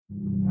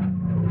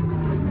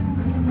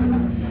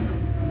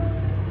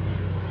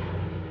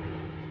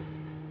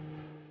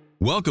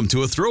Welcome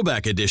to a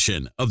throwback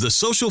edition of the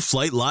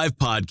SocialFlight Live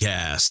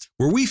podcast,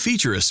 where we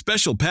feature a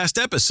special past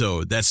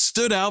episode that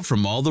stood out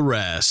from all the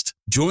rest.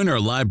 Join our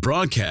live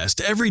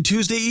broadcast every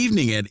Tuesday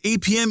evening at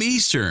 8 p.m.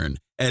 Eastern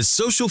at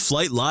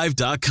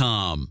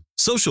SocialFlightLive.com.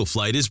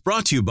 SocialFlight is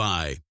brought to you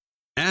by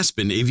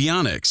Aspen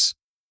Avionics,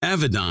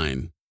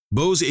 Avidyne,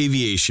 Bose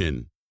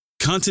Aviation,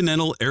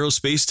 Continental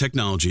Aerospace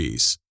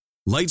Technologies,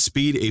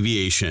 Lightspeed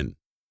Aviation,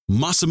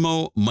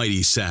 Massimo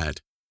Mighty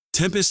Sat,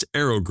 Tempest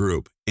Aero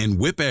Group, and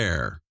Whip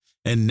Air.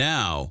 And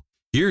now,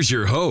 here's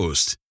your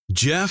host,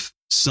 Jeff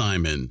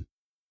Simon.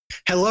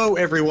 Hello,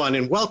 everyone,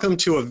 and welcome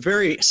to a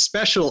very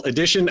special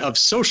edition of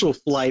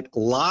SocialFlight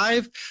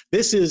Live.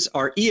 This is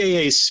our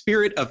EAA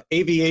Spirit of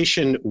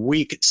Aviation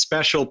Week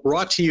special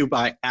brought to you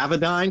by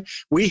Avidyne.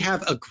 We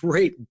have a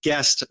great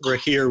guest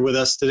here with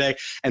us today,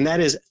 and that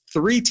is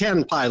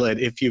 310 pilot.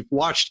 If you've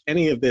watched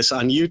any of this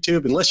on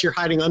YouTube, unless you're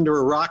hiding under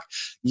a rock,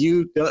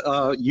 you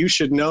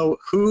should know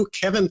who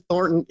Kevin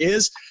Thornton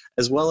is,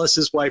 as well as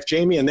his wife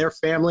Jamie and their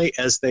family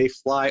as they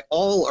fly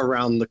all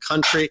around the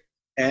country.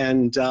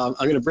 And I'm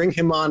going to bring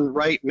him on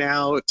right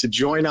now to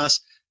join us,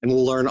 and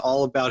we'll learn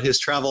all about his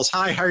travels.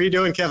 Hi, how are you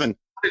doing, Kevin?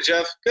 Hey,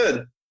 Jeff.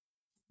 Good.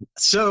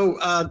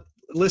 So,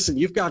 listen,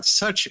 you've got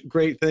such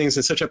great things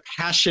and such a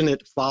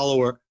passionate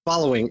following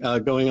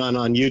going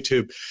on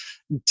YouTube.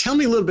 Tell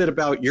me a little bit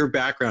about your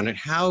background and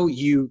how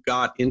you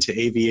got into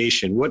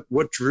aviation.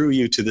 What drew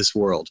you to this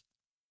world?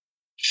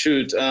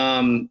 Shoot,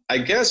 I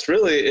guess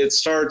really it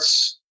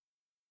starts.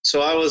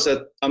 So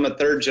I'm a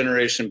third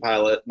generation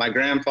pilot. My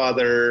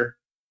grandfather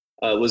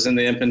was in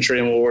the infantry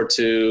in World War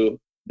II,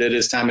 did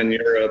his time in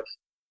Europe,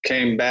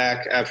 came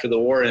back after the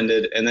war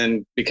ended, and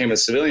then became a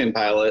civilian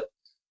pilot.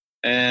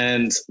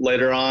 And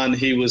later on,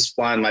 he was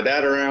flying my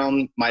dad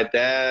around. My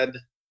dad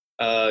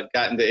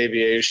got into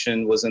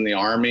aviation, was in the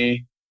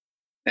Army,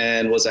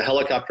 and was a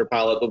helicopter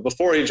pilot. But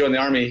before he joined the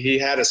Army, he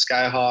had a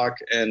Skyhawk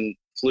and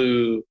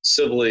flew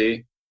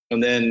civilly,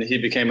 and then he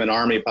became an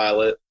Army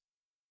pilot.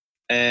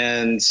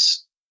 And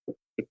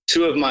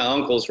two of my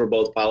uncles were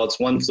both pilots.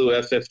 One flew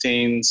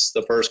F-15s,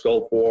 the first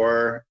Gulf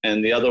War,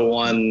 and the other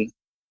one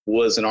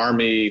was an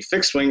Army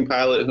fixed-wing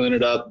pilot who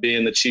ended up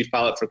being the chief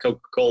pilot for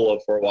Coca-Cola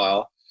for a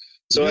while.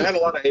 So I had a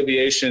lot of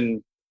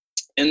aviation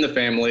in the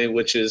family,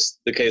 which is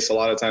the case a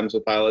lot of times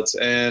with pilots.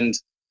 And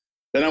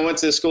then I went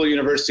to the school,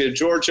 University of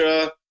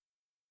Georgia,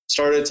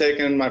 started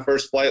taking my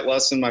first flight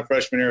lesson my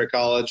freshman year of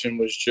college, and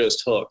was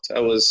just hooked. I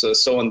was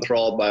so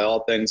enthralled by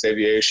all things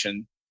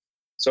aviation.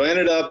 So I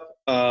ended up,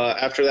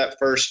 after that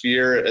first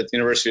year at the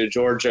University of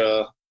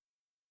Georgia,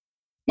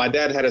 my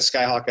dad had a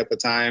Skyhawk at the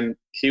time.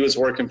 He was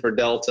working for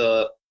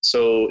Delta,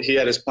 so he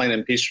had his plane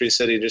in Peachtree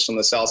City, just on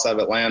the south side of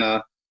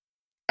Atlanta.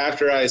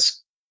 After I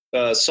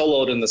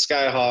soloed in the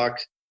Skyhawk,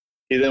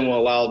 he then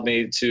allowed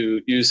me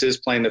to use his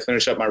plane to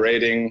finish up my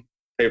rating,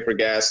 pay for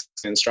gas,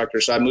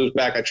 instructor. So I moved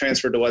back. I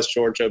transferred to West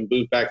Georgia,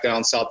 moved back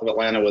down south of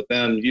Atlanta with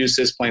them, used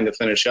his plane to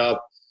finish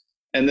up.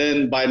 And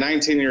then by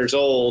 19 years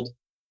old,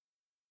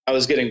 I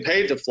was getting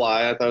paid to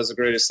fly. I thought it was the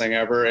greatest thing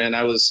ever. And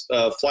I was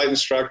a flight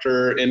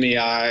instructor,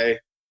 MEI,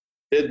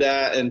 did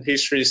that in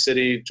Peachtree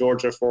City,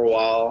 Georgia for a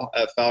while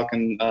at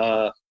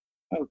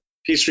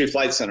Peachtree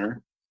Flight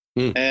Center,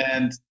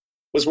 and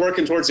was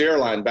working towards the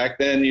airline. Back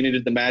then you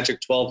needed the magic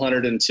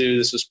 1202.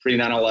 This was pre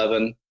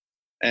 9/11,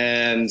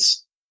 and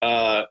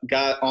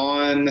got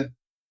on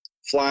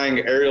flying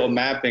aerial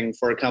mapping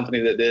for a company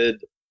that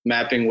did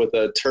mapping with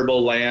a Turbo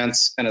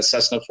Lance and a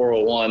Cessna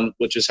 401,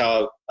 which is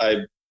how I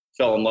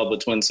fell in love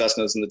with twin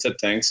Cessnas and the tip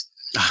tanks.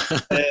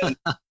 And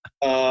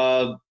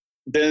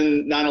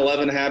then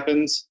 9/11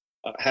 happened.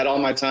 Had all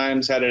my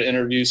times, had an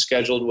interview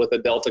scheduled with a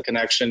Delta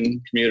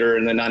Connection commuter,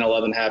 and then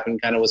 9/11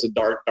 happened. Kind of was a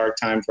dark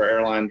time for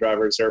airline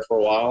drivers there for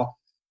a while.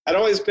 I'd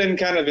always been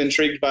kind of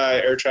intrigued by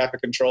air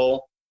traffic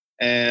control,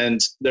 and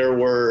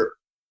the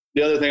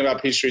other thing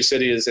about Peachtree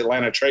City is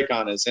Atlanta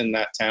Tracon is in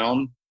that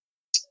town.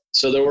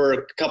 So there were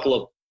a couple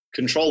of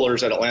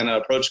controllers at Atlanta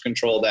Approach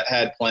Control that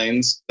had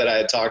planes that I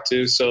had talked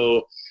to.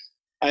 So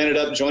I ended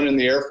up joining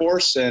the Air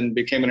Force and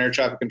became an air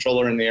traffic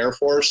controller in the Air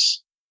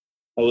Force.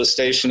 I was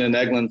stationed in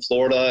Eglin,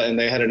 Florida, and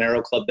they had an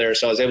aero club there.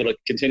 So I was able to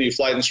continue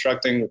flight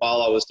instructing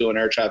while I was doing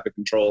air traffic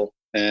control.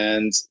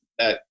 And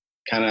that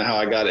kind of how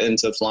I got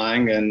into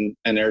flying and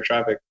air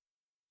traffic.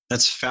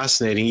 That's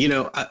fascinating. You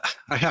know,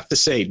 I have to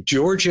say,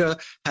 Georgia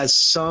has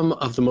some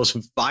of the most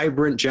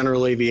vibrant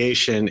general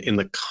aviation in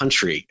the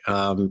country.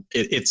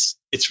 It's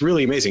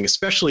really amazing,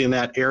 especially in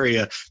that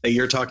area that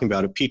you're talking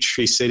about, of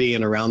Peachtree City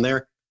and around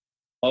there.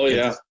 Oh,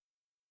 yeah.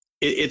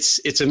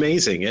 It's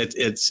amazing.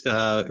 It's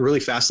really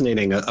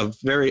fascinating.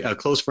 A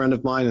close friend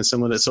of mine and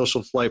someone at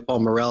SocialFlight, Paul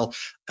Morrell,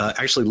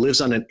 actually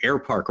lives on an air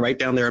park right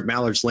down there at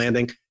Mallard's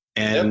Landing.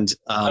 And yep.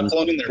 I've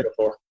flown in there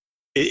before.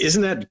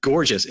 Isn't that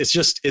gorgeous? It's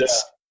just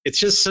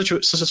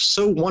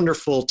so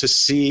wonderful to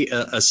see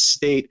a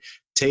state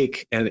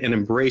take and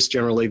embrace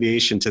general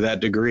aviation to that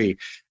degree.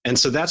 And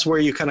so that's where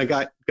you kind of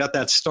got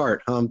that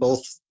start,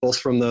 both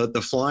from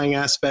the flying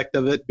aspect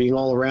of it, being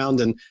all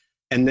around,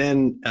 and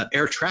then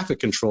air traffic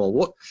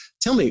control.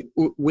 Tell me,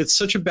 with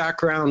such a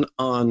background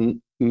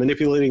on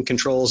manipulating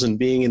controls and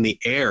being in the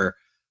air.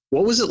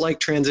 What was it like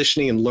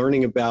transitioning and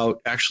learning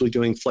about actually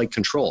doing flight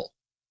control?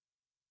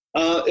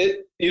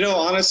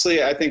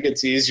 Honestly, I think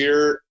it's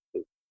easier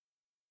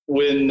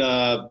when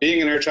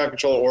being an air traffic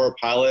controller or a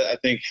pilot. I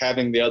think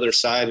having the other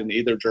side in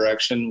either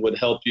direction would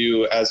help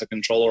you as a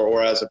controller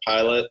or as a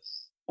pilot.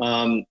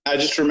 I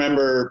just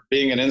remember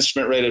being an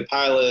instrument rated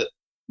pilot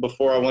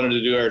before I wanted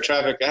to do air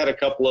traffic. I had a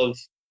couple of,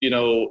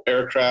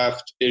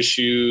 aircraft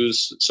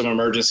issues, some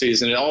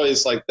emergencies, and it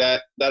always like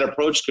that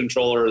approach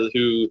controller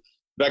who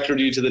vectored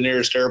you to the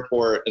nearest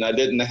airport, and I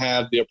didn't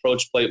have the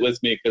approach plate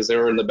with me because they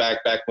were in the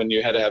backpack when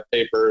you had to have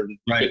paper and you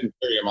couldn't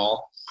carry them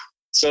all.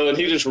 So, and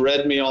he just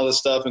read me all this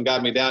stuff and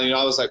got me down.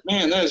 I was like,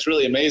 man, that is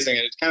really amazing.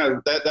 And it's kind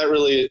of that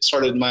really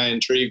started my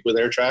intrigue with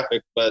air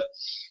traffic. But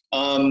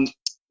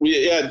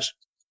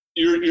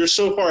you're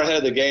so far ahead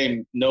of the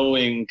game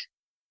knowing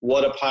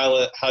what a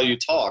pilot, how you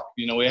talk.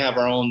 We have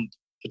our own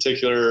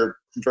particular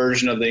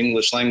version of the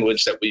English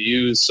language that we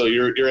use. So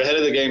you're ahead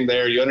of the game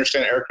there. You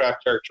understand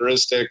aircraft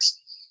characteristics.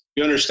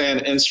 You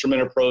understand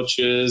instrument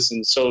approaches.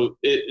 And so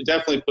it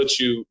definitely puts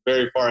you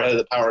very far ahead of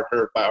the power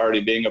curve by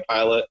already being a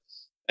pilot.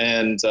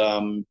 And,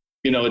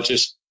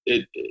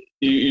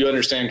 you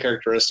understand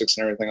characteristics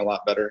and everything a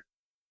lot better.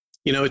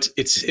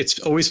 It's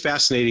always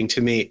fascinating to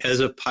me as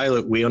a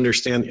pilot. We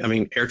understand,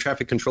 air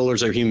traffic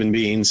controllers are human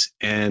beings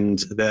and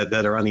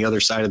that are on the other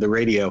side of the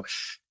radio.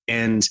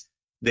 And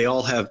they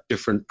all have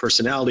different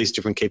personalities,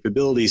 different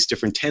capabilities,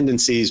 different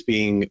tendencies,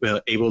 being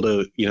able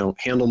to,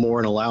 handle more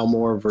and allow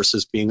more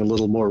versus being a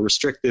little more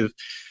restrictive.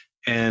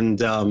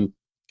 And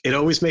it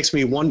always makes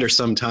me wonder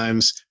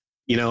sometimes,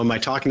 am I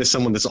talking to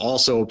someone that's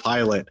also a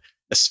pilot,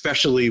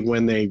 especially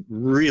when they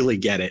really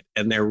get it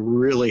and they're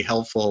really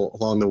helpful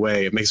along the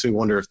way? It makes me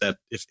wonder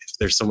if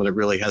there's someone that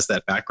really has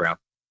that background.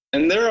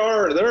 And there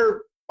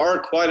are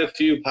quite a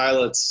few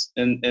pilots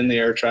in the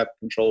air traffic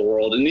control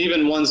world, and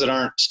even ones that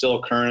aren't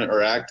still current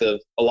or active.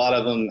 A lot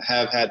of them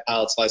have had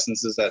pilot's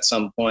licenses at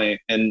some point.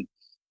 And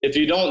if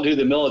you don't do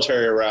the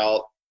military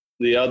route,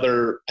 the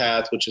other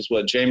path, which is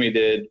what Jamie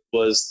did,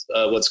 was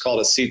what's called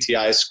a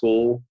CTI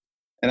school.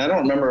 And I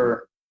don't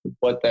remember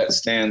what that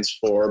stands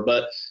for,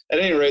 but at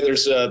any rate,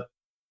 there's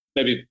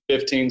maybe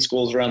 15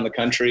 schools around the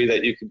country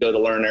that you could go to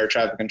learn air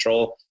traffic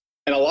control.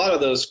 And a lot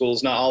of those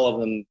schools, not all of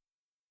them,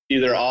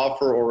 either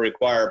offer or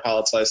require a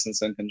pilot's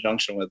license in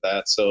conjunction with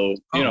that. So,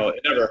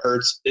 it never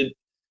hurts.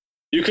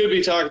 You could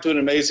be talking to an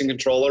amazing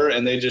controller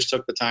and they just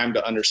took the time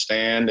to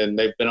understand, and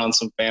they've been on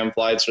some FAM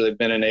flights or they've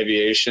been in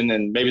aviation,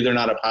 and maybe they're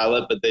not a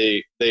pilot, but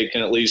they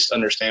can at least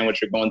understand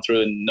what you're going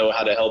through and know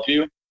how to help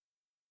you.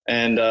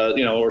 And,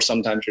 or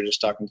sometimes you're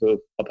just talking to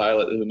a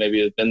pilot who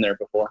maybe has been there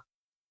before.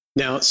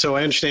 Now, so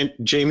I understand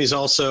Jamie's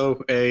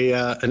also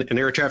an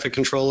air traffic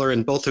controller,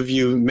 and both of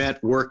you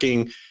met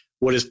working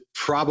what is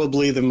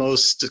probably the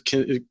most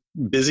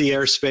busy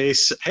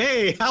airspace.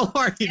 Hey, how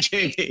are you,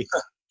 Jamie?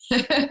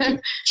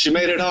 She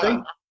made it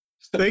on.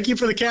 Thank you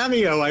for the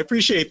cameo. I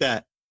appreciate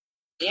that.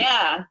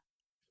 Yeah.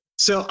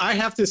 So I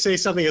have to say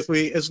something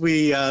as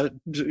we are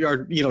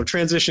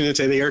transition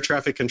into the air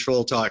traffic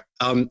control talk.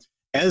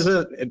 As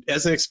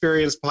an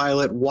experienced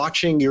pilot,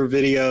 watching your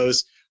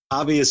videos,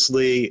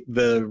 obviously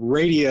the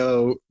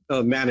radio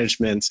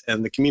management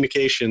and the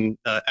communication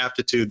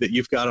aptitude that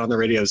you've got on the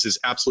radios is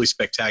absolutely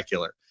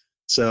spectacular.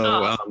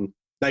 So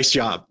nice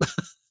job.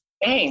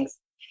 Thanks.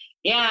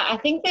 Yeah, I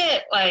think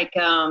that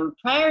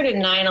prior to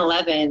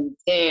 9/11,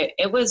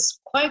 it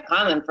was quite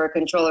common for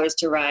controllers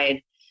to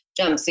ride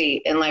jump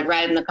seat and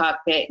ride in the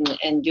cockpit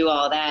and do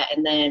all that.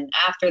 And then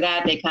after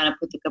that, they kind of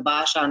put the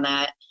kibosh on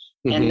that.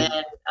 Mm-hmm. And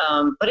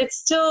then, but it's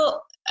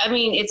still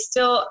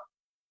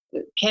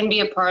can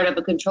be a part of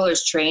a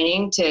controller's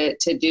training to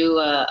do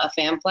a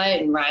fan flight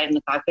and ride in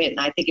the cockpit.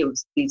 And I think it would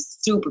be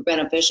super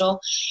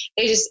beneficial.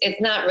 It's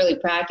not really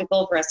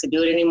practical for us to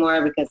do it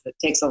anymore because it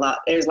takes a lot.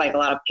 There's a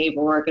lot of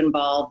paperwork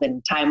involved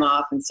and time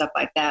off and stuff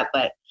like that.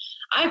 But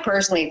I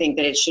personally think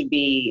that it should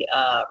be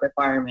a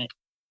requirement.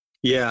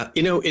 Yeah.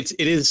 It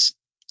is,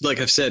 like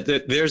I've said,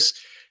 that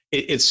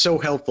it's so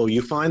helpful.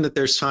 You find that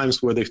there's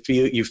times where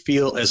you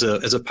feel as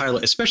a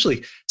pilot,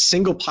 especially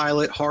single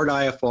pilot, hard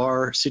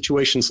IFR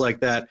situations like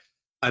that.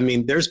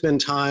 There's been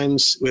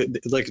times,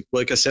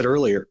 like I said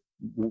earlier,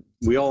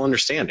 we all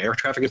understand air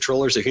traffic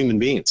controllers are human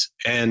beings.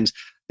 And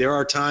there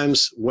are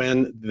times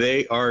when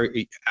they are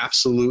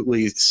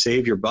absolutely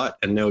save your butt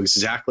and know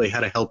exactly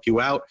how to help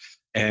you out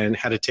and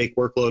how to take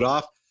workload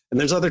off. And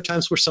there's other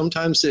times where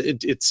sometimes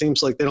it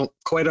seems like they don't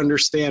quite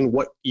understand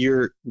what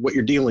you're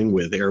dealing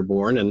with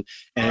airborne. And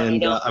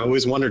I've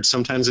always wondered,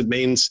 sometimes it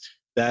means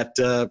that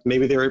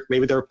maybe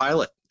they're a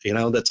pilot,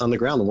 that's on the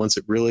ground, the ones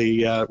that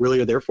really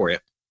are there for you.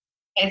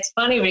 It's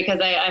funny because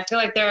I feel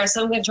like there are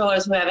some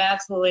controllers who have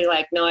absolutely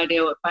no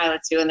idea what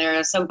pilots do, and there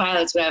are some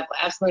pilots who have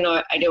absolutely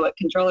no idea what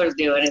controllers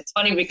do. And it's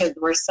funny because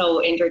we're so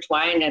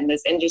intertwined in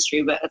this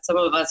industry, but some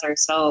of us are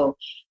so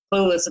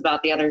clueless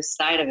about the other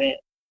side of it.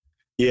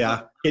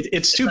 Yeah,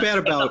 it's too bad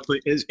about,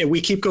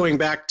 we keep going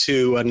back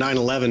to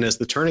 9/11 as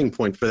the turning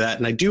point for that.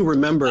 And I do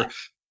remember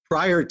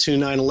prior to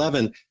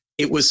 9/11,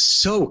 it was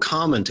so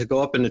common to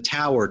go up in a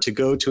tower, to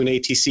go to an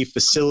ATC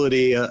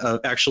facility.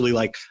 Actually,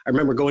 like I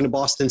remember going to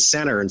Boston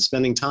Center and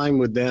spending time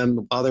with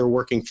them while they were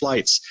working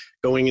flights,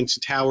 going into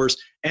towers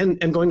and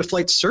going to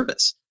flight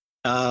service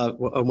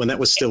when that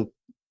was still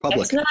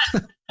public. It's not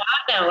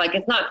now. Like,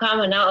 it's not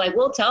common now. Like,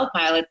 we'll tell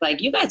pilots,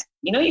 like, you guys,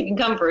 you can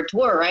come for a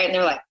tour, right? And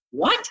they're like,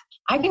 what?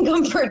 I can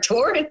come for a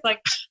tour? It's like,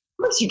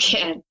 of course you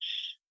can.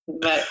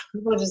 But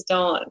people just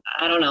don't,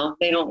 I don't know.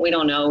 We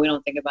don't know. We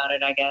don't think about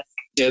it, I guess.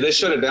 Yeah, they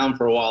shut it down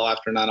for a while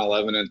after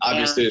 9/11, and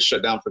obviously it's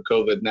shut down for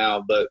COVID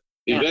now, but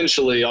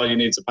eventually all you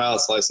need is a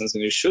pilot's license,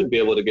 and you should be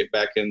able to get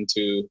back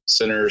into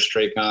centers,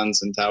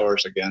 TRACONs, and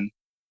towers again.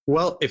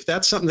 Well, if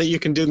that's something that you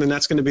can do, then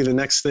that's going to be the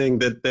next thing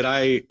that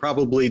I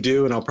probably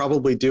do, and I'll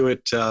probably do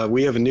it.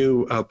 We have a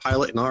new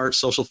pilot in our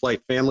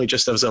SocialFlight family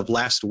just as of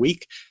last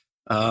week.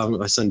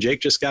 My son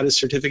Jake just got his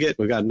certificate.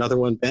 We've got another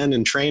one, Ben,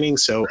 in training.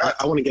 So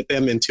I want to get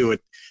them into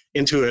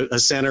a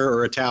center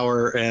or a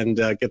tower and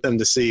get them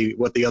to see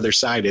what the other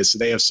side is. So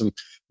they have some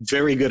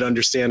very good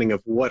understanding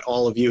of what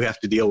all of you have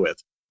to deal with.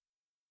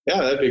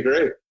 Yeah, that'd be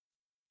great.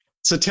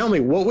 So tell me,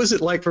 what was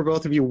it like for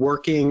both of you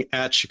working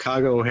at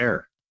Chicago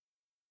O'Hare?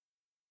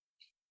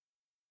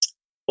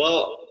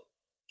 Well,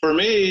 for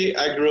me,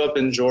 I grew up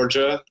in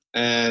Georgia,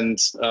 and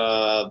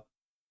the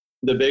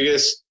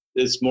biggest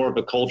is more of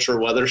a culture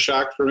weather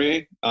shock for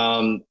me.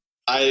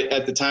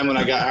 At the time when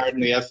I got hired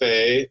in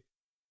the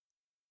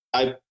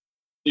FAA,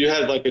 you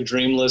had like a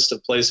dream list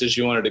of places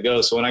you wanted to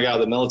go. So when I got out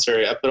of the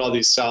military, I put all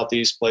these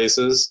Southeast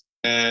places,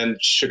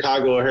 and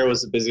Chicago O'Hare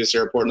was the busiest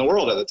airport in the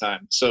world at the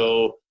time.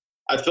 So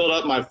I filled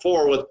up my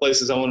 4 with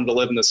places I wanted to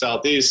live in the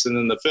Southeast. And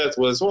then the 5th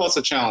was, well, it's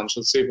a challenge.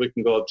 Let's see if we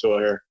can go up to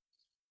O'Hare.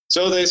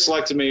 So they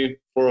selected me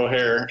for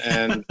O'Hare,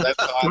 and that's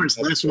Where's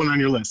the next one on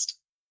your list?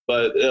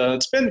 But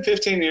it's been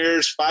 15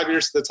 years, 5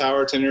 years to the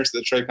tower, 10 years to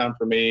the TRACON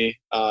for me.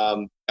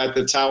 At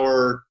the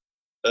tower,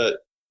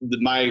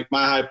 my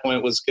high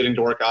point was getting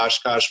to work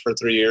Oshkosh for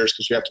 3 years,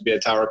 because you have to be a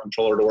tower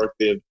controller to work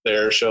the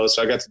air show.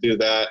 So I got to do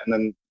that, and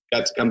then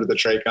got to come to the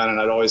TRACON,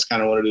 and I'd always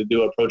kind of wanted to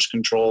do approach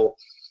control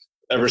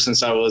ever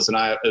since I was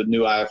a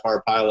new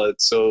IFR pilot.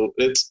 So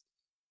it's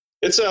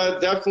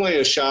definitely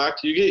a shock.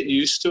 You get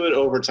used to it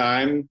over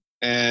time,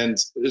 and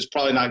it's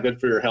probably not good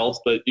for your health,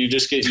 but you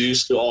just get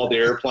used to all the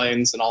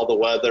airplanes and all the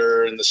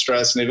weather and the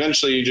stress. And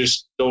eventually you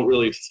just don't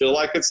really feel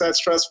like it's that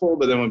stressful.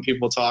 But then when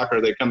people talk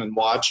or they come and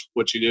watch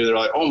what you do, they're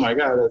like, oh my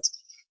God,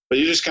 but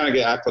you just kind of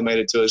get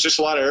acclimated to it. It's just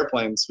a lot of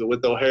airplanes, but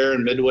with O'Hare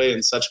and Midway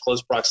in such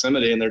close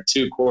proximity, and they're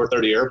 2 core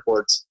 30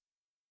 airports,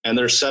 and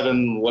they're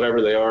 7,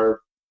 whatever they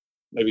are,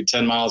 maybe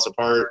 10 miles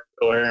apart,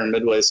 O'Hare and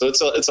Midway. So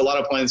it's a lot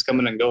of planes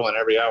coming and going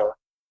every hour.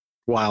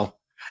 Wow.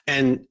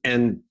 And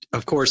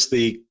of course,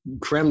 the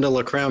creme de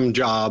la creme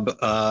job,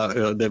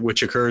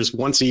 which occurs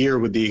once a year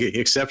with the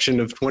exception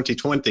of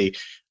 2020,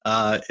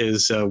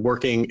 is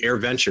working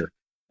AirVenture.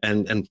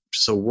 And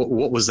so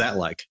what was that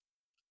like?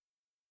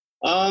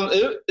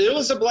 It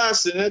was a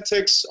blast, and it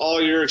takes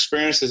all your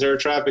experience as air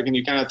traffic, and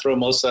you kind of throw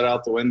most of that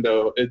out the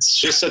window. It's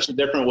just such a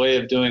different way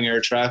of doing air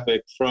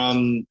traffic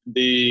from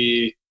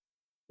when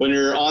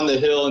you're on the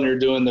hill and you're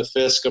doing the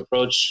Fisk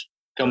approach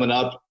coming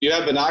up. You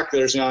have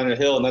binoculars on a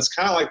hill, and that's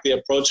kind of like the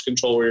approach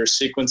control where you're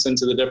sequencing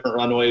to the different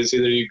runways.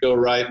 Either you go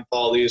right and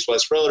follow the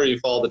east-west road, or you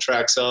follow the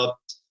tracks up,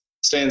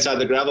 stay inside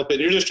the gravel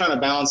pit. You're just trying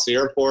to balance the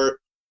airport.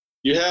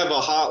 You have a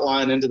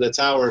hotline into the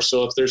tower,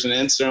 so if there's an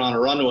incident on a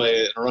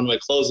runway and a runway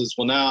closes,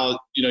 well, now,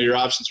 your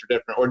options are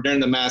different. Or during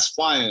the mass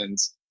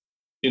fly-ins,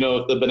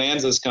 if the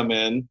bonanzas come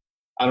in,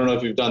 I don't know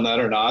if you've done that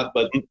or not,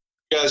 but you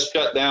guys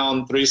shut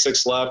down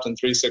 3-6 left and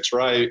 3-6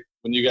 right.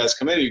 When you guys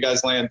come in, you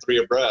guys land 3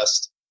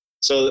 abreast.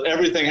 So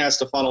everything has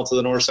to funnel to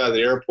the north side of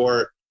the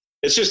airport.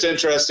 It's just an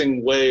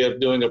interesting way of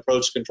doing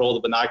approach control,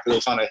 the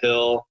binoculars on a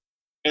hill.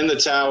 In the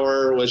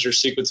tower, as you're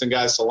sequencing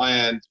guys to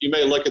land, you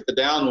may look at the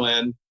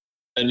downwind,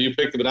 and you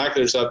pick the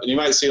binoculars up, and you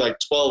might see like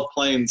 12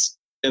 planes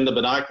in the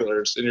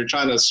binoculars, and you're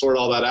trying to sort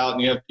all that out,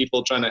 and you have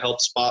people trying to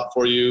help spot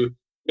for you.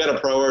 You got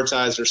to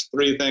prioritize. There's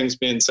 3 things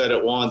being said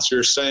at once.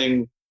 You're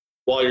saying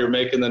while you're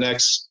making the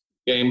next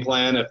game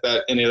plan, if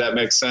any of that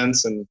makes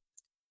sense. And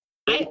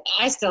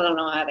I still don't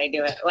know how they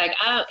do it. Like,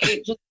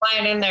 just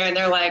flying in there, and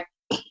they're like,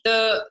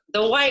 the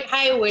white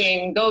high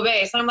wing, go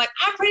base. And I'm like,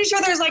 I'm pretty sure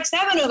there's like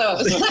 7 of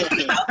those.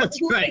 That's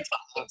right.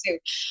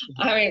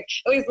 I mean,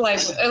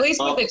 at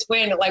least with the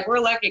twin, like, we're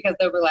lucky because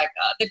they were like,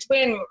 the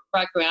twin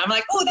Raccoon. I'm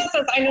like, oh, that's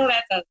us. I know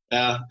that's us.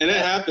 Yeah, and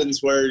it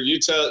happens where you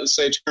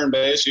say turn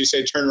base, you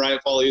say turn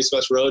right, follow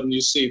east-west road, and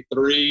you see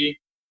 3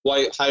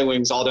 white high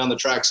wings all down the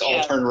tracks,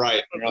 all turn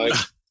right. And you're like,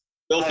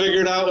 they'll figure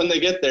it out when they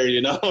get there,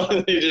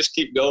 They just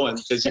keep going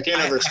because you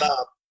can't ever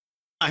stop.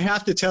 I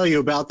have to tell you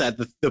about that.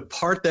 The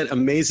part that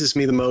amazes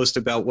me the most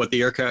about what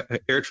the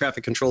air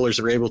traffic controllers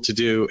are able to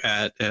do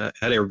at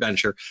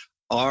AirVenture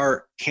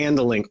are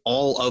handling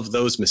all of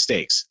those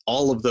mistakes,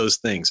 all of those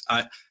things.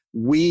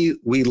 We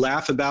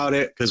laugh about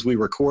it because we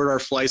record our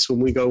flights when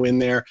we go in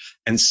there,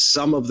 and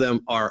some of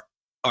them are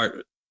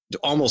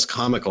almost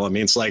comical. I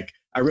mean, it's like,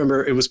 I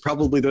remember it was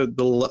probably the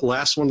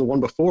last one, the one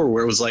before,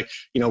 where it was like,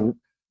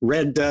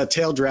 red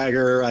tail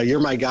dragger, you're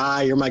my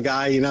guy,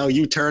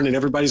 you turn and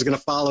everybody's going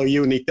to follow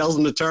you. And he tells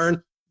them to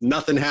turn,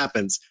 nothing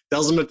happens.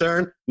 Tells them to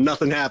turn,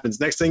 nothing happens.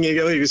 Next thing you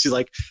go, you see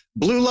like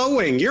blue low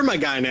wing, you're my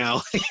guy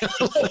now.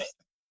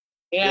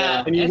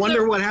 Yeah. And you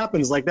wonder what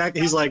happens like that.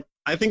 He's like,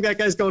 I think that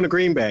guy's going to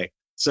Green Bay.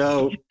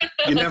 So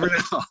you never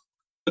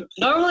know.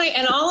 Normally,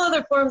 in all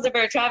other forms of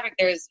air traffic,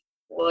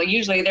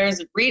 usually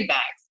there's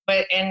readbacks.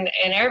 But in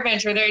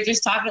AirVenture, they're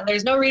just talking.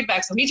 There's no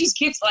readback, so he just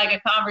keeps like a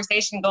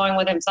conversation going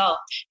with himself.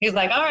 He's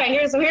like, "All right,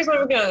 here's what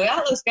we're gonna do.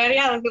 That looks good.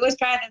 Yeah, let's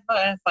try this."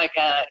 It's like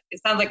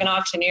it sounds like an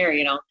auctioneer,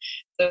 So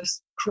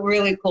it's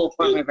really cool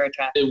form of air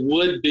traffic. It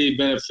would be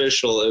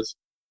beneficial if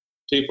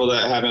people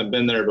that haven't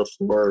been there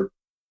before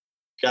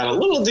got a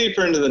little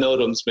deeper into the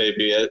NOTAMs,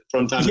 maybe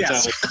from time to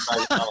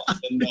time.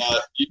 And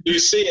you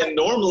see it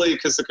normally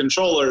because the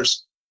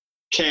controllers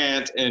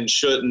can't and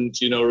shouldn't,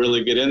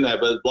 really get in that.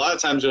 But a lot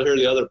of times you'll hear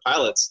the other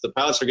pilots. The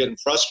pilots are getting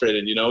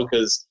frustrated,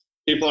 because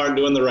people aren't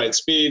doing the right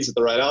speeds at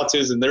the right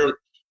altitudes. And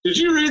did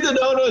you read the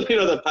note?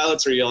 The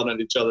pilots are yelling at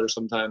each other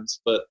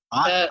sometimes. But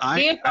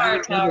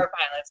VFR tower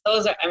pilots,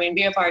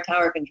 VFR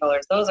tower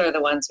controllers, those are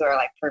the ones who are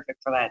like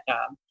perfect for that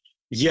job.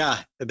 Yeah,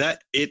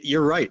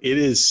 you're right. It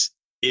is.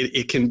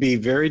 It can be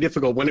very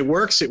difficult. When it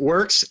works,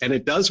 and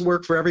it does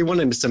work for everyone.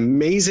 And it's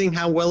amazing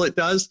how well it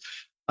does.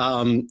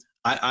 I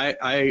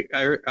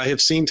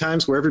have seen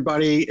times where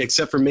everybody,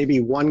 except for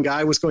maybe one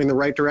guy, was going the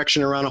right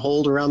direction around a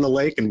hold around the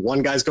lake, and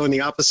one guy's going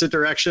the opposite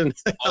direction.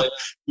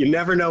 You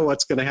never know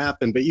what's going to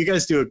happen. But you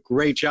guys do a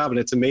great job, and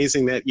it's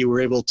amazing that you were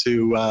able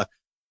to,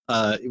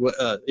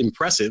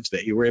 impressive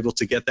that you were able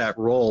to get that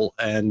role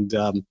and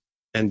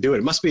do it.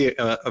 It must be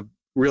a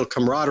real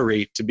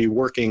camaraderie to be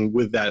working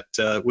with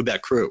that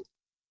crew.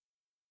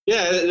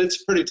 Yeah,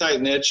 it's a pretty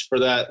tight niche for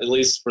that, at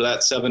least for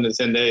that 7 to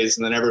 10 days.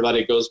 And then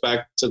everybody goes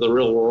back to the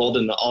real world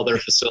and all their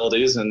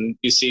facilities, and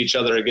you see each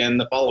other again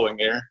the following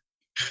year.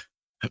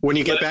 When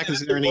you get back,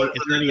 is there any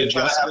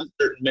adjustment?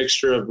 A certain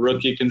mixture of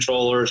rookie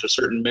controllers, a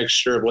certain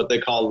mixture of what they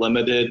call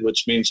limited,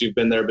 which means you've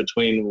been there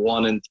between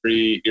 1 and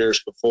 3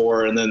 years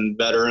before, and then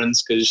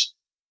veterans, because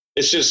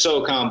it's just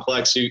so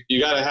complex. You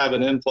got to have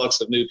an influx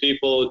of new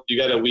people. You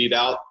got to weed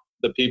out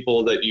the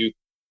people that you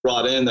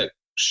brought in that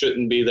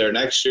shouldn't be there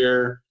next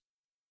year,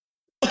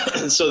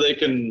 so they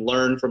can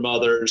learn from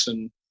others,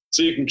 and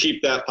so you can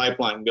keep that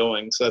pipeline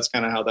going. So that's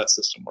kind of how that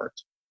system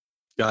works.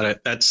 Got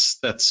it. That's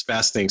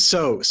fascinating.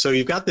 So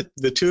you've got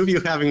the two of you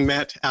having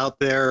met out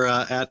there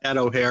at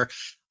O'Hare,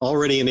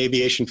 already an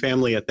aviation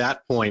family at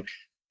that point,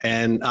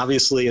 and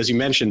obviously, as you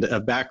mentioned, a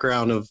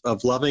background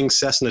of loving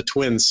Cessna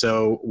twins.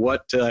 So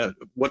what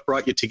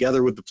brought you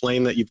together with the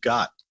plane that you've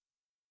got?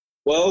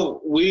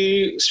 Well,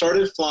 we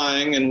started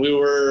flying, and we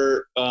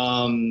were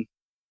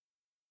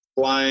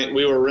flying.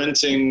 We were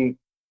renting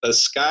a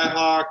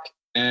Skyhawk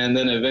and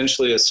then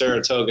eventually a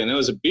Saratoga. And it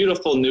was a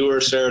beautiful newer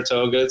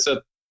Saratoga. It's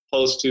a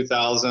post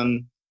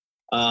 2000,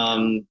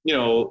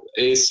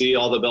 AC,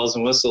 all the bells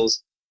and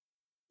whistles.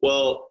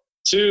 Well,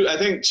 two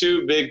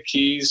big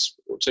keys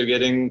to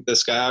getting the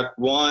Skyhawk.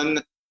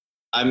 One,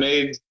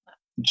 to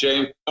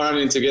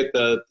get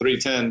the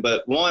 310,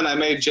 but one, I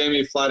made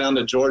Jamie fly down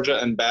to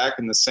Georgia and back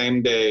in the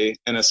same day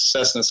in a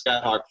Cessna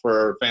Skyhawk for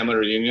our family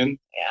reunion.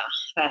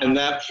 Yeah. And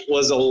that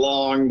was a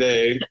long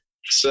day.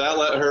 So that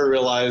let her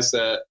realize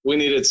that we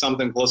needed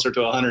something closer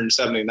to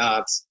 170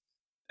 knots.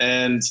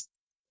 And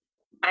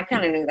I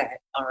kind of knew that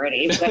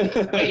already,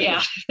 but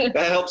yeah.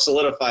 That helped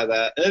solidify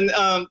that. And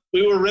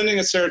we were renting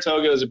a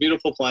Saratoga. It was a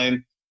beautiful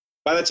plane.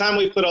 By the time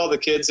we put all the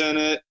kids in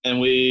it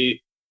and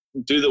we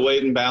do the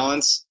weight and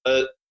balance,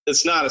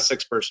 it's not a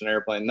 6-person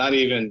airplane, not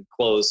even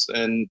close.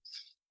 And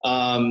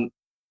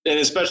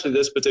especially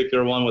this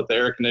particular one with the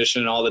air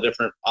conditioning and all the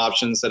different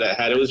options that it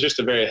had, it was just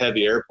a very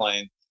heavy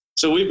airplane.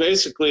 So we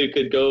basically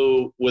could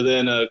go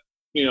within a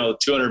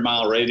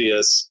 200-mile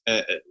radius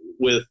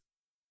with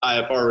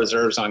IFR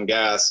reserves on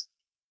gas.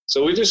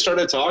 So we just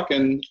started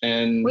talking,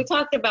 and we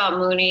talked about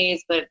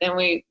Moonies, but then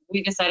we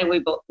decided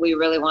we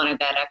really wanted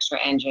that extra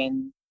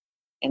engine,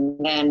 and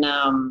then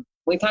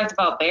we talked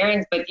about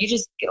bearings. But you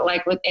just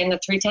like within the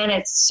 310,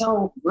 it's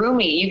so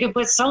roomy. You can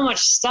put so much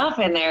stuff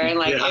in there, and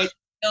it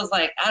feels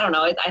like, I don't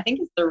know. I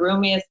think it's the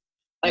roomiest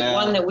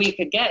one that we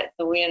could get.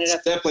 So we ended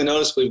up definitely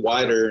noticeably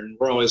wider, and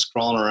we're always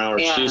crawling around, or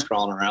she's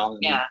crawling around.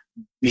 Yeah.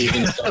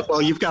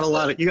 Well, you got a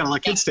lot of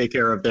kids to take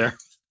care of there.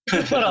 We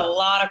put a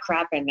lot of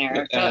crap in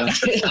there. So I've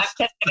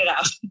tested it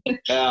out.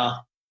 Yeah.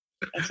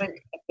 It's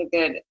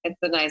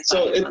a nice.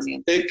 So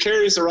it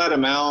carries the right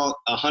amount,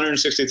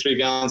 163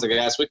 gallons of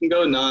gas. We can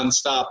go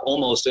nonstop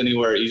almost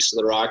anywhere east of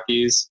the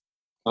Rockies.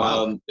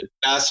 Wow.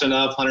 Fast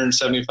enough,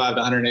 175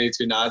 to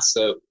 182 knots.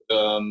 So,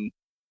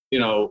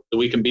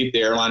 we can beat the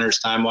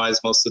airliners time-wise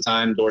most of the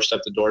time,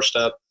 doorstep to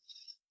doorstep.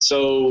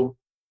 So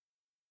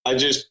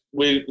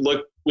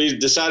we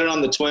decided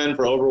on the twin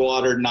for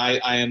overwater,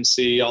 night,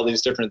 IMC, all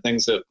these different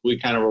things that we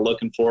kind of were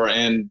looking for,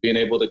 and being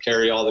able to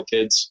carry all the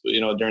kids,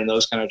 during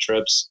those kind of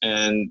trips.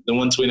 And then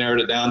once we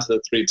narrowed it down to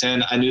the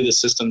 310, I knew the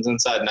systems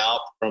inside and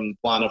out from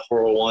flying a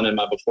 401 in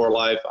my before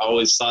life. I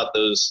always thought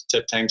those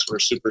tip tanks were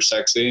super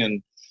sexy.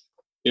 And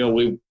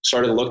we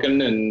started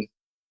looking and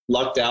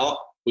lucked out.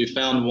 We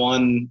found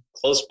one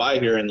close by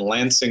here in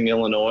Lansing,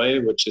 Illinois,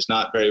 which is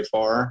not very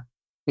far.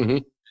 Mm-hmm.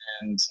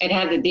 And it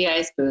had the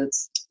de-ice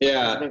boots.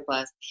 Yeah. Big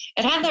plus.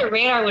 It had that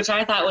radar, which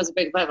I thought was a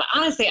big plus. But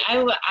honestly,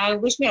 I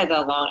wish we had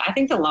the long. I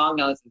think the long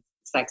nose is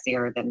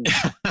sexier than.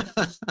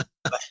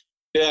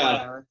 Yeah.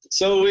 Whatever.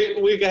 So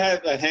we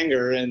had a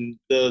hanger, and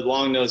the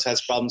long nose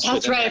has problems.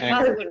 That's right. It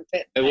probably wouldn't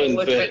fit. It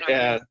wouldn't fit.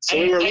 Yeah. So I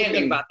we were didn't looking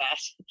think about that.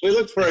 We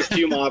looked for a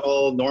Q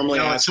model. Normally,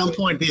 at some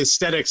point, the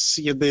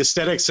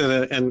aesthetics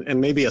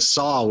and maybe a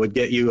saw would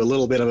get you a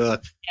little bit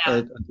of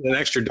an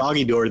extra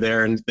doggy door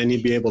there, and then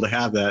you'd be able to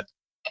have that.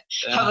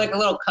 Have like a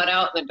little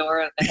cutout in the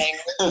door of the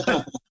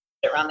hanger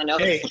around the nose.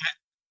 Hey,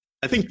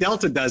 I think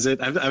Delta does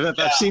it.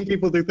 I've seen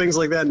people do things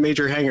like that in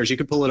major hangars. You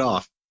could pull it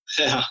off.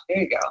 Yeah. There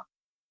you go.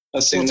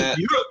 I've seen that.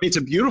 It's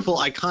a beautiful,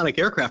 iconic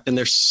aircraft, and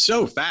they're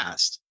so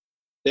fast.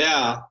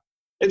 Yeah,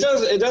 it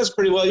does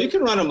pretty well. You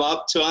can run them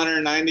up to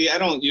 190. I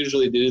don't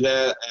usually do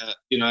that.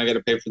 I got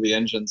to pay for the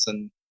engines,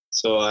 and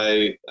so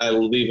I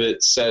leave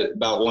it set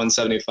about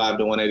 175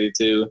 to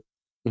 182.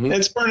 Mm-hmm.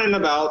 It's burning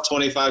about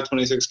 25,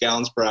 26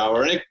 gallons per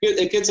hour, and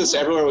it gets us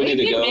everywhere we need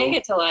to go. We can make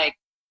it to like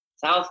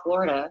South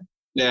Florida.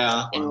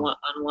 Yeah. On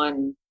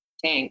one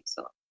tank,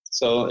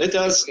 So it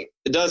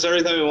does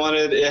everything we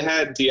wanted. It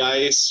had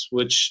de-ice,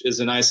 which is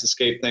a nice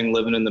escape thing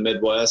living in the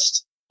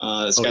Midwest.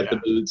 It's got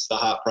the boots, the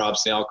hot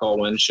props, the alcohol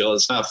windshield.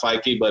 It's not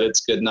fikey, but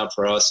it's good enough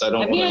for us. Have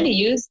you had to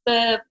use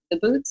the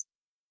boots?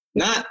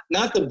 Not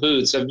the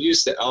boots. I've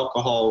used the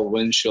alcohol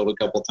windshield a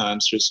couple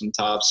times through some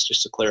tops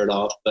just to clear it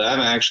off, but I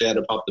haven't actually had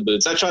to pop the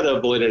boots. I try to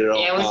avoid it at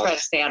all. Yeah, we try to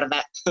stay out of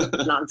that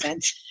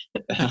nonsense.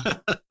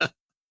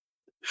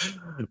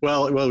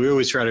 Well, we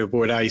always try to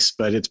avoid ice,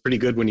 but it's pretty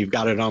good when you've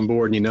got it on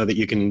board and you know that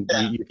you can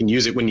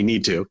use it when you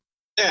need to.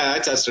 Yeah, I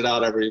test it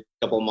out every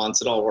couple of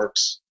months. It all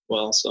works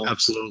well. So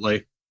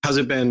absolutely. Has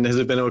it been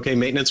okay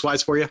maintenance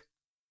wise for you?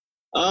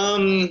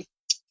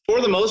 For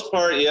the most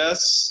part,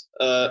 yes.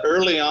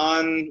 Early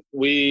on,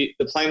 the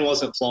plane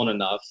wasn't flown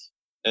enough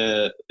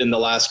in the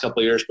last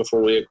couple of years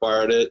before we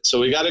acquired it. So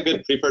we got a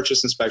good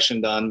pre-purchase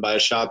inspection done by a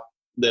shop.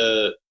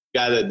 The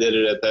guy that did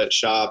it at that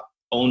shop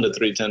owned a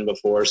 310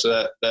 before,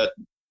 so that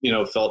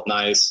felt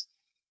nice.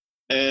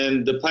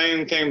 And the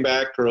plane came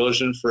back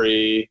corrosion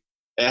free.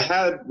 It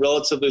had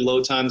relatively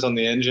low times on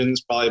the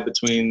engines, probably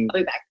between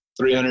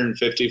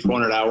 350,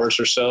 400 hours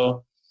or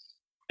so.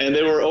 And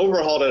they were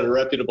overhauled at a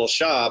reputable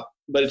shop,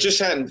 but it just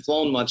hadn't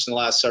flown much in the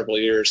last several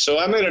years. So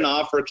I made an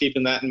offer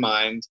keeping that in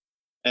mind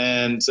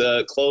and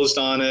closed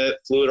on it,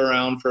 flew it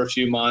around for a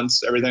few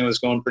months. Everything was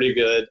going pretty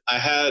good. I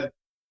had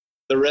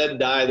the red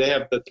dye. They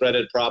have the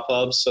threaded prop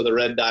hubs, so the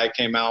red dye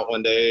came out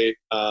one day.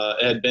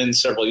 It had been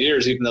several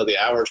years, even though the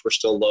hours were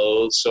still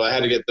low. So I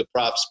had to get the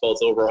props both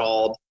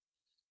overhauled.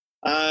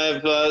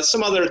 I've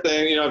some other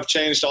thing, I've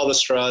changed all the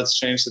struts,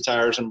 changed the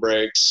tires and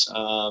brakes.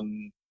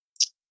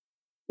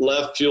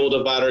 Left fuel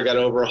divider got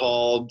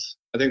overhauled.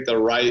 I think the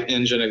right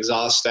engine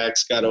exhaust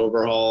stacks got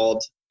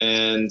overhauled,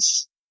 and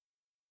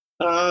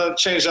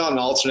changed out an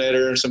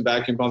alternator and some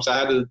vacuum pumps. I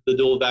had the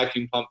dual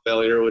vacuum pump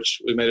failure,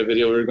 which we made a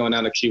video. We were going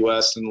down to Key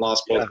West and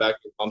lost both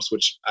vacuum pumps,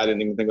 which I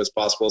didn't even think was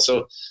possible.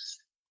 So,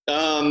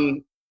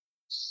 for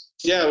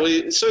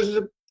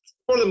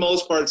the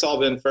most part, it's all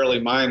been fairly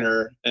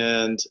minor.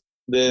 And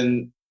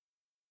then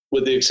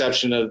with the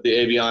exception of the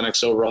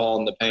avionics overhaul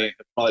and the paint,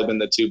 have probably been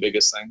the two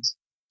biggest things.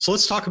 So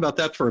let's talk about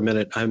that for a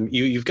minute.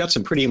 You've got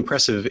some pretty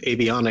impressive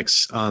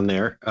avionics on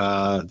there.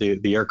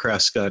 The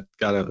aircraft's got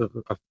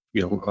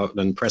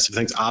impressive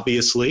things.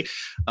 Obviously,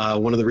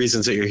 one of the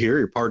reasons that you're here,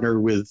 you're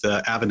partnered with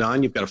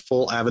Avidyne. You've got a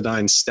full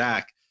Avidyne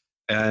stack,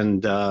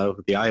 and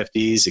with the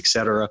IFDs, et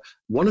cetera.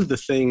 One of the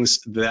things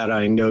that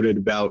I noted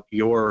about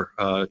your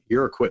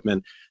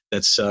equipment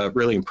that's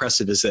really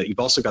impressive is that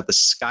you've also got the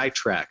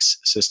SkyTrax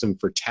system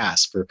for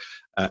TAS, for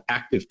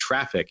active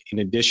traffic, in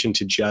addition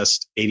to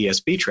just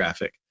ADS-B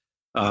traffic.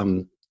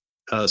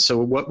 So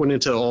what went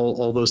into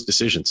all those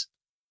decisions?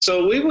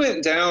 So we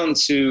went down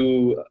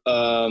to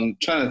trying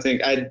to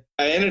think. I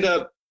ended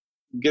up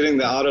getting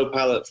the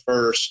autopilot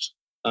first,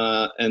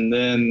 and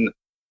then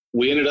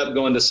we ended up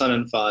going to Sun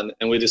and Fun,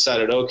 and we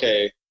decided,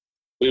 okay,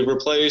 we've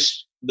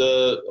replaced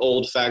the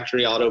old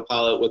factory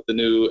autopilot with the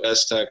new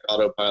S-Tech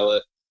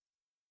autopilot.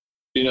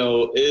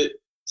 It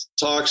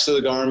talks to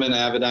the Garmin,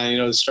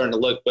 Avidyne, it's starting to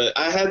look, but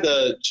I had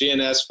the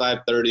GNS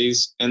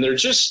 530s, and they're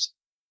just,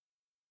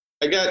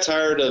 I got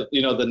tired of,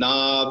 the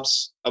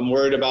knobs. I'm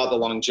worried about the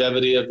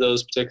longevity of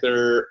those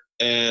particular,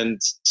 and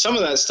some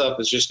of that stuff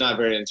is just not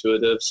very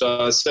intuitive.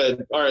 So I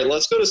said, all right,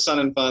 let's go to Sun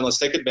and Fun. Let's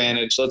take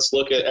advantage. Let's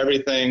look at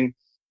everything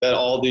that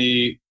all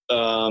the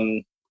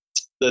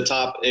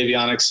top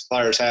avionics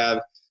suppliers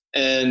have.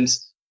 And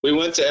we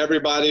went to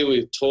everybody.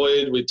 We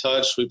toyed, we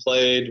touched, we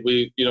played.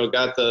 We,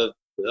 got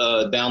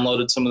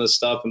downloaded some of the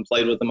stuff and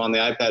played with them on the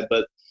iPad.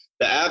 But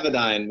the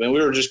Avidyne, man,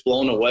 we were just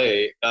blown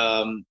away.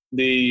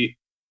 The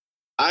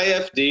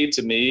IFD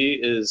to me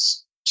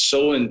is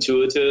so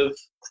intuitive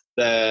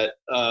that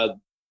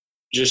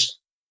just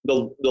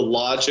the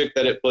logic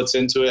that it puts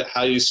into it,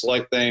 how you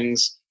select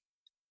things,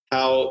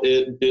 how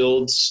it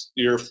builds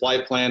your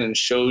flight plan and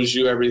shows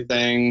you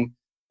everything.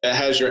 It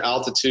has your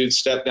altitude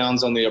step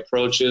downs on the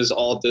approaches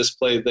all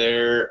displayed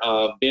there,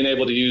 being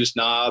able to use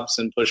knobs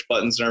and push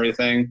buttons and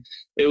everything.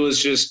 It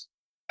was just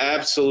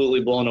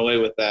absolutely blown away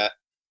with that.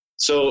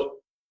 So,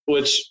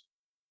 which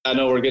I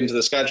know we're getting to the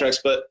Skytrax,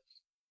 but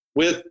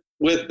with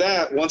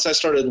that, once I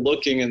started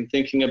looking and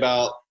thinking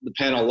about the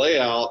panel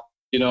layout,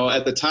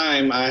 at the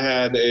time I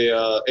had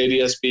a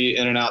ADS-B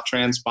in and out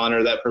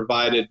transponder that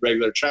provided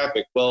regular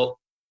traffic. Well,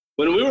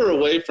 when we were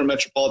away from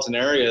metropolitan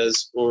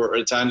areas or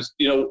at times,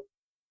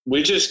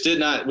 we just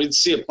we'd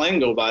see a plane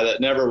go by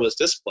that never was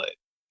displayed.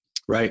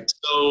 Right.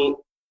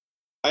 So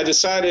I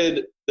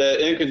decided that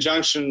in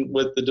conjunction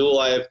with the dual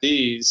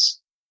IFDs,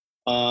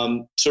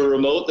 to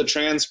remote the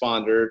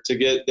transponder to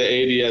get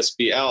the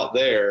ADS-B out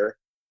there,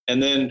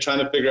 and then trying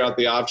to figure out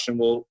the option,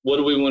 well, what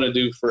do we want to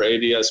do for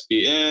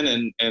ADS-B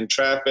in and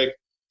traffic?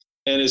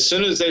 And as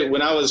soon as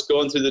when I was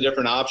going through the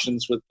different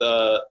options with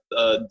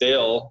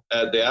Dale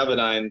at the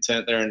Avidyne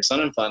tent there in Sun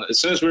and Fun, as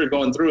soon as we were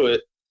going through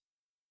it,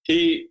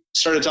 he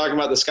started talking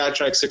about the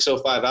Skytrax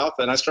 605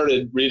 Alpha, and I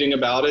started reading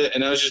about it,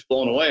 and I was just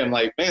blown away. I'm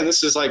like, man,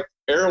 this is like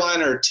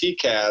airliner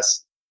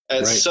TCAS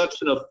at such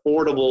an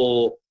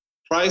affordable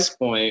price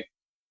point,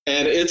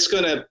 and it's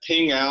going to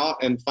ping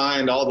out and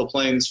find all the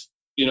planes,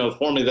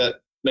 for me that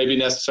maybe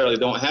necessarily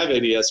don't have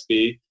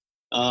ADS-B.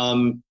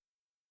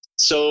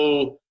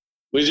 So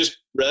we just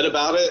read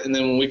about it, and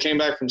then when we came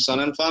back from Sun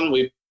and Fun,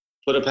 we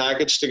put a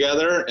package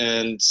together,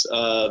 and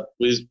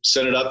we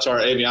sent it up to our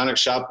avionics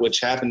shop, which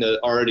happened to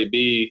already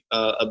be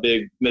a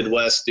big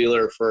Midwest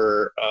dealer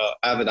for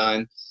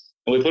Avidyne.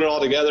 And we put it all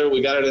together.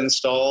 We got it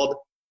installed,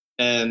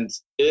 and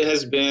it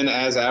has been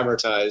as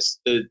advertised.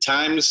 The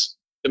times,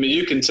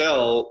 you can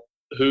tell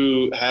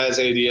who has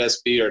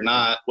ADS-B or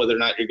not, whether or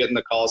not you're getting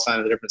the call sign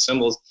or the different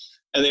symbols.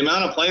 And the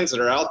amount of planes that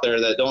are out there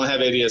that don't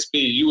have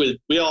ADS-B,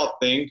 we all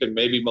think, and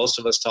maybe most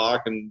of us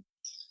talk, and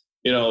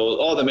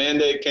the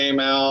mandate came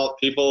out.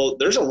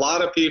 There's a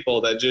lot of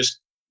people that just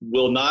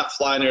will not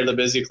fly near the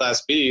busy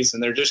Class Bs,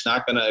 and they're just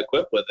not going to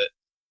equip with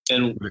it.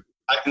 And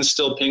I can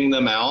still ping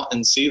them out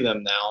and see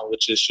them now,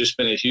 which has just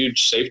been a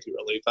huge safety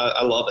relief.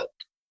 I love it.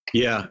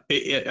 Yeah,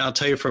 I'll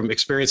tell you from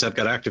experience, I've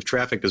got active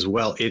traffic as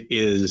well. It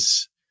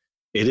is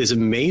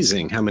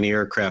amazing how many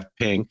aircraft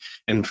ping.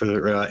 And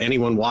for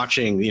anyone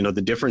watching,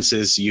 the difference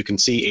is you can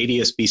see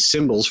ADS-B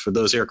symbols for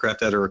those aircraft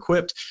that are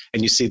equipped,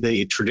 and you see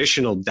the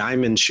traditional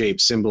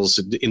diamond-shaped symbols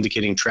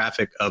indicating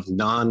traffic of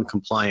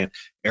non-compliant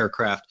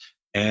aircraft.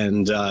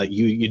 And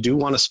you do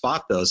want to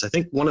spot those. I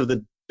think one of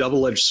the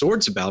double-edged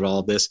swords about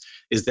all this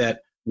is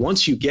that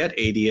once you get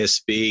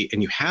ADS-B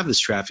and you have this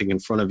traffic in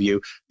front of you,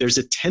 there's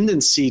a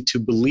tendency to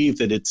believe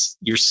that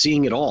you're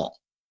seeing it all.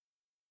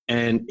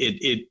 And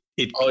it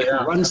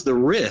runs the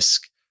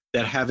risk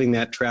that having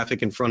that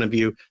traffic in front of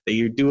you, that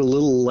you do a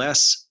little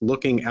less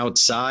looking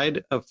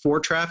outside for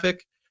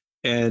traffic.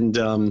 And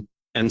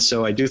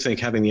so I do think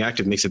having the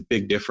active makes a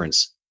big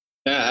difference.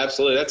 Yeah,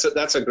 absolutely.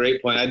 That's a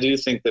great point. I do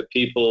think that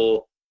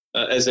people,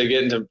 as they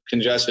get into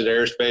congested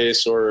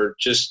airspace, or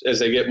just as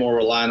they get more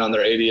reliant on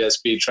their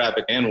ADS-B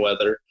traffic and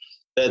weather,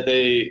 that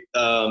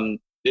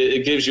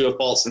it gives you a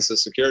false sense of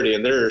security.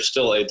 And there are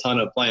still a ton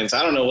of planes.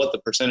 I don't know what the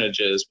percentage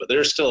is, but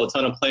there's still a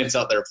ton of planes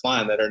out there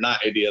flying that are not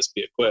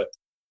ADS-B equipped.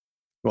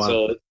 Wow.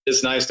 So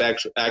it's nice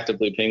to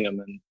actively ping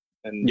them.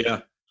 And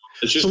yeah.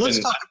 So let's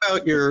talk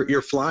about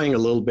your flying a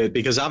little bit,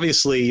 because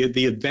obviously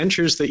the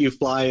adventures that you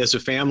fly as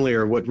a family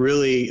are what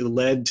really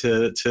led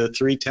to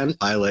 310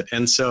 Pilot.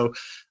 And so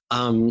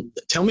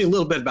tell me a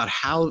little bit about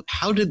how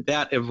did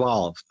that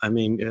evolve?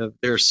 You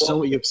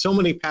have so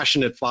many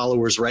passionate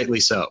followers,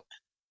 rightly so.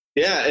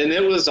 Yeah, and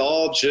it was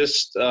all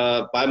just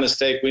by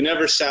mistake. We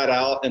never sat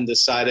out and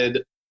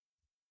decided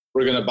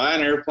we're going to buy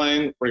an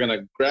airplane, we're going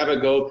to grab a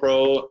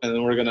GoPro, and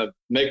then we're going to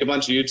make a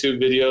bunch of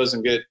YouTube videos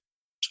and get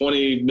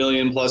 20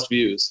 million plus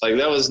views. Like,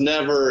 that was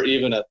never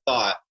even a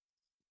thought.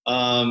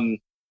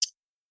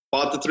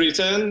 Bought the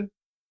 310,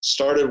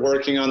 started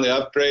working on the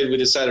upgrade. We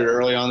decided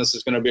early on this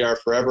is going to be our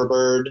forever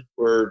bird.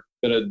 We're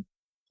going to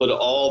put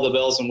all the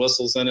bells and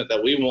whistles in it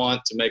that we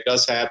want to make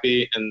us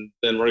happy, and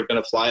then we're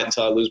going to fly it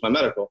until I lose my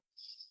medical.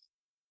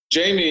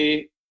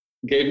 Jamie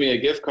gave me a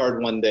gift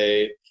card one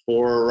day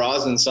for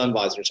rosin sun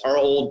visors. Our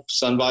old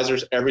sun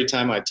visors, every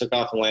time I took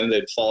off and landed,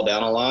 they'd fall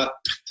down a lot.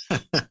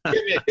 Gave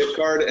me a gift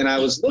card, and I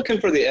was looking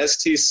for the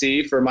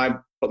STC for my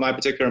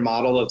particular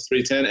model of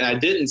 310, and I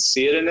didn't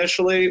see it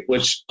initially,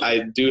 which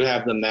I do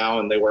have them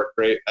now, and they work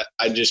great.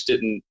 I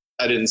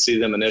didn't see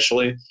them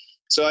initially.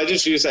 So I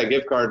just used that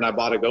gift card, and I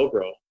bought a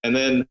GoPro. And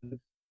then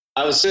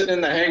I was sitting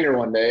in the hangar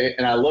one day,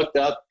 and I looked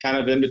up kind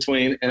of in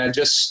between, and I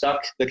just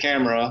stuck the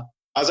camera.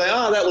 I was like,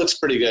 oh, that looks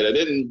pretty good. I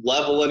didn't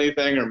level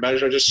anything or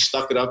measure. I just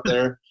stuck it up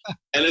there.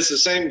 And it's the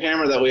same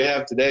camera that we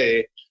have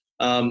today.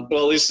 Well,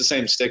 at least the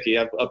same sticky.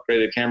 I've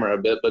upgraded camera a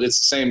bit, but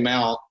it's the same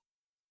mount.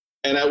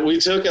 And we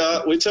took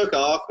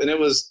off, and it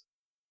was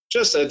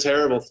just a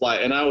terrible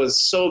flight. And I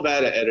was so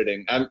bad at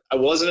editing. I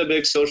wasn't a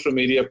big social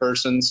media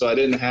person, so I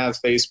didn't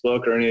have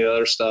Facebook or any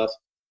other stuff.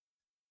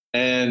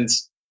 And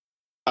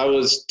I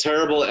was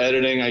terrible at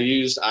editing. I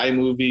used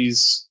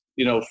iMovie's,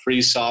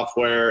 free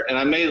software, and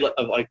I made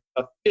like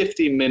a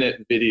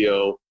 50-minute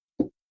video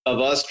of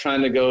us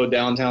trying to go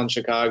downtown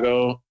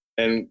Chicago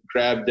and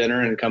grab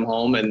dinner and come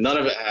home, and none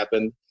of it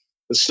happened.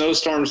 The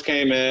snowstorms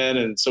came in,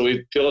 and so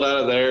we peeled out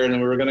of there, and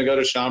then we were going to go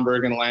to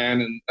Schaumburg and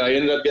land, and I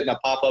ended up getting a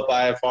pop-up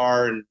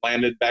IFR and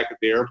landed back at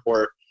the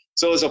airport.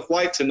 So it was a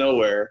flight to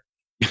nowhere,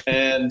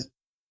 and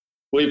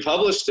we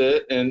published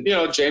it, and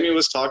Jamie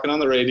was talking on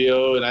the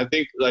radio, and I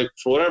think like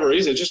for whatever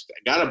reason, it just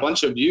got a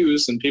bunch of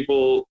views and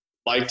people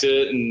liked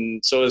it. And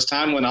so as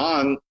time went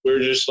on, we were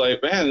just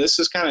like, man, this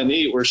is kind of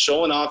neat. We're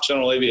showing off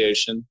general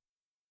aviation.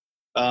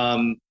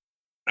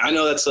 I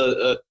know that's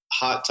a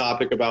hot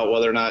topic about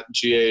whether or not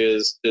GA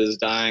is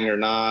dying or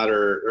not,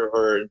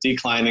 or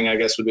declining, I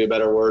guess would be a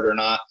better word, or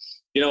not.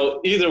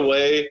 Either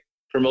way,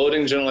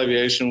 promoting general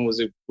aviation was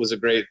a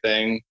great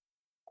thing.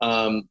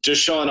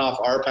 Just showing off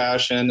our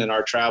passion and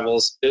our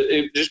travels.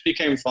 It just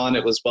became fun.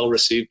 It was well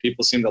received.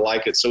 People seemed to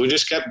like it. So we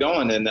just kept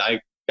going, and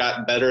I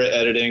got better at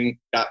editing,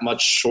 got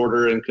much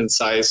shorter and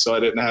concise. So I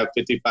didn't have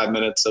 55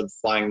 minutes of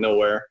flying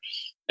nowhere.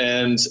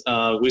 And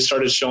we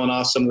started showing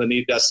off some of the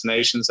neat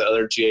destinations that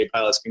other GA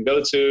pilots can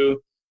go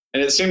to.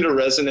 And it seemed to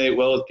resonate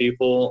well with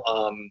people.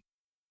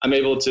 I'm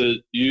able to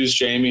use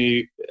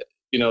Jamie,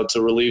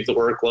 to relieve the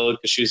workload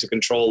because she's a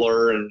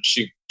controller, and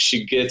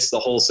she gets the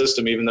whole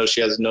system, even though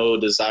she has no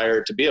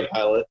desire to be a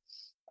pilot.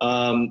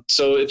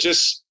 So it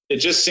just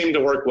seemed to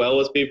work well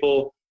with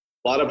people.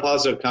 A lot of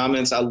positive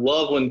comments. I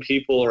love when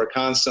people are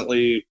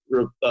constantly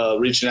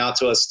reaching out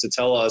to us to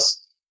tell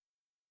us,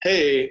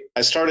 hey,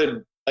 I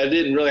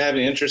didn't really have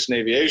any interest in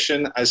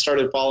aviation. I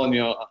started following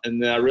you,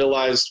 and then I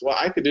realized, well,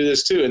 I could do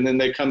this too. And then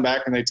they come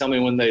back and they tell me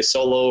when they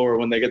solo or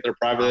when they get their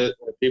private,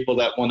 or people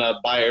that want to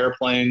buy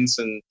airplanes,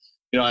 and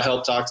I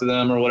help talk to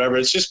them or whatever.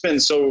 It's just been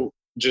so,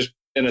 just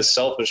in a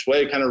selfish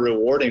way, kind of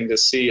rewarding to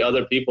see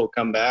other people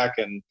come back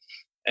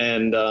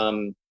and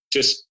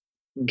just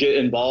get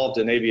involved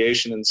in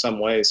aviation in some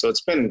way. So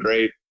it's been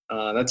great.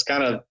 That's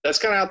kind of how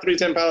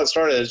 310 Pilot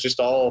started. It's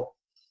just all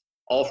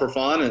for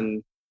fun,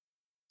 and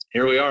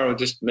here we are. We're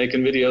just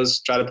making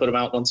videos, try to put them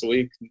out once a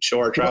week and show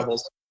our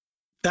travels.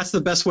 That's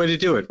the best way to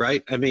do it,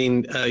 right? I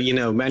mean,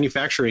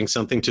 manufacturing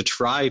something to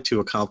try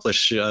to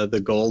accomplish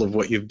the goal of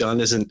what you've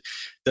done isn't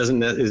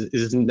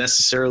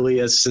necessarily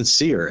as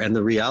sincere. And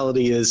the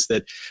reality is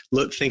that,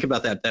 think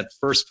about that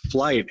first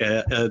flight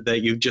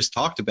that you just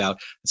talked about.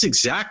 It's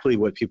exactly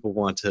what people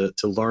want to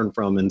learn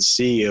from and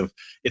see.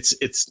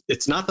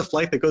 It's not the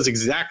flight that goes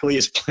exactly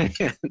as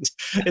planned.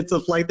 It's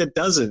the flight that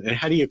doesn't. And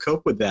how do you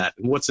cope with that,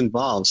 and what's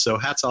involved? So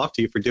hats off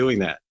to you for doing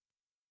that.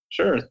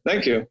 Sure,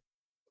 thank you.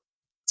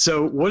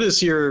 So,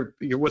 what's your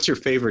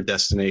favorite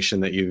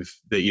destination that you've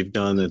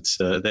done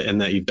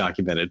and that you've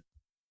documented?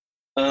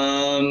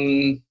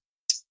 I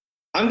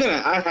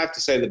have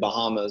to say the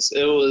Bahamas.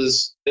 It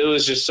was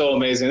just so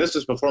amazing. This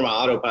was before my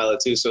autopilot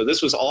too, so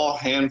this was all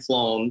hand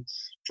flown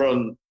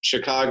from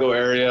Chicago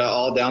area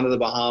all down to the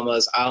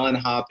Bahamas, island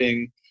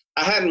hopping.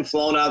 I hadn't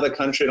flown out of the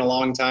country in a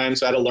long time,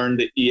 so I had to learn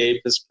the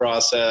EAPIS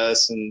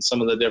process and some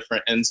of the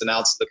different ins and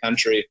outs of the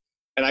country.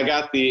 And I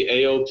got the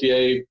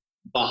AOPA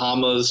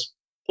Bahamas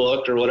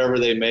book or whatever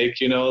they make,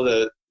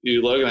 that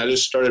you look, and I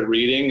just started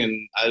reading,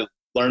 and I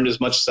learned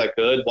as much as I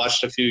could,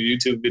 watched a few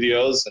YouTube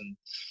videos, and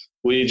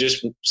we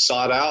just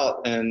sought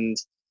out. And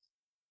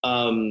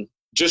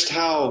just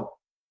how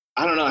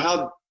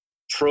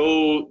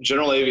pro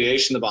general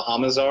aviation the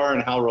Bahamas are,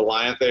 and how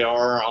reliant they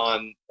are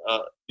on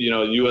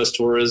U.S.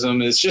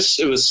 tourism. It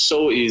was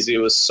so easy, it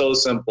was so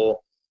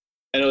simple,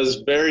 and it was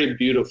very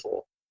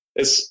beautiful.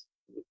 It's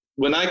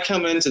when I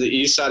come into the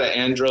east side of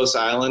Andros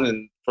Island,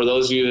 and for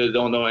those of you that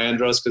don't know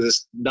Andros,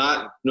 because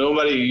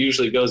nobody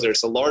usually goes there.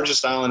 It's the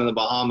largest island in the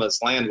Bahamas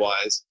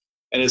land-wise,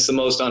 and it's the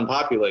most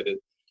unpopulated.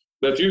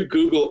 But if you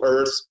Google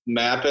Earth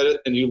map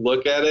it and you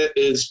look at it,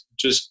 it's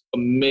just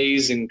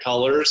amazing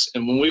colors.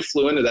 And when we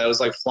flew into that, it was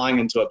like flying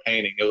into a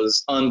painting. It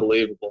was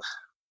unbelievable.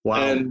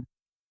 Wow. And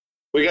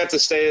we got to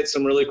stay at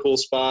some really cool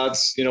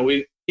spots.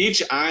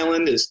 Each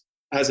island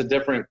has a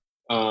different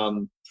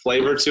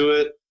flavor to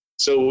it.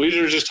 So we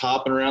were just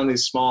hopping around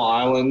these small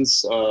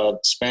islands,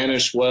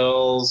 Spanish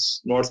Wells,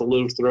 north of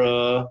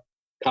Eleuthera,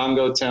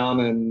 Congo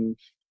Town, and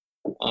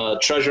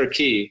Treasure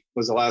Key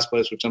was the last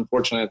place, which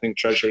unfortunately I think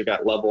Treasure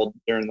got leveled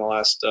during the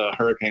last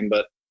hurricane.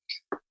 But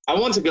I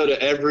would love to go to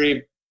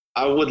every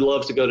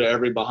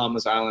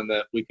Bahamas island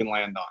that we can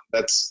land on.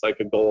 That's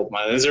like a goal of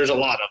mine. There's a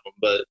lot of them,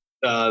 but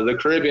the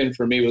Caribbean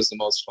for me was the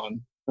most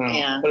fun.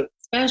 Yeah.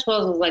 Spanish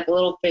Wells was like a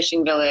little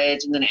fishing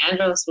village, and then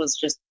Andros was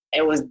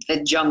it was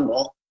the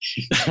jungle.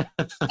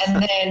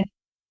 And then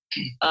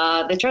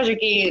the Treasure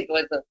Key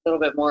was a little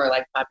bit more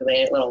like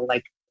populated, little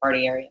like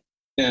party area.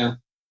 Yeah.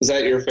 Is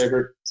that your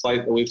favorite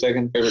flight that we've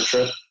taken? Favorite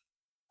trip?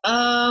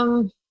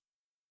 Jeez.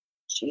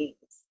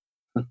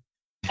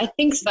 I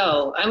think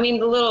so. I mean,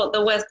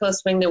 the West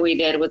Coast swing that we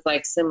did was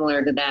like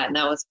similar to that, and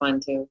that was fun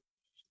too.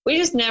 We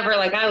just never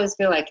I always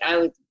feel like I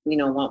would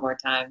want more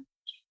time.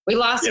 We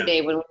lost a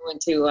day when we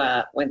went to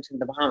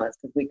the Bahamas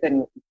because we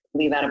couldn't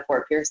leave out of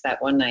Port Pierce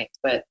that one night.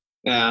 But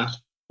yeah,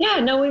 Yeah,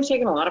 no, we've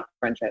taken a lot of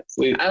fun trips.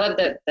 I love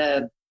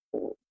the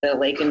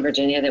lake in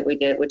Virginia that we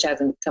did, which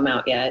hasn't come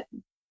out yet.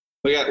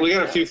 We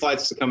got a few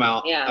flights to come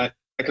out. Yeah.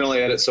 I can only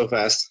edit so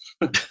fast.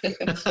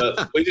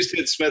 But we just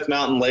did Smith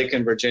Mountain Lake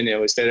in Virginia.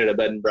 We stayed at a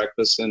bed and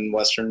breakfast in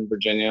Western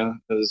Virginia.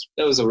 It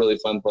was a really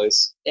fun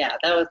place. Yeah,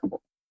 that was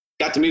cool.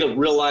 Got to meet a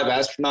real live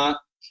astronaut.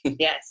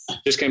 Yes.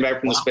 Just came back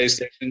from the space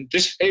station.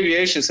 Just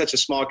aviation is such a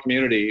small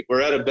community.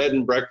 We're at a bed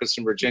and breakfast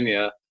in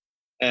Virginia,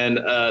 and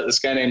this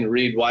guy named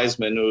Reed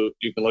Wiseman, who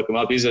you can look him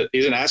up. He's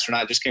an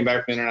astronaut. Just came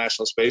back from the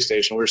International Space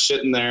Station. We're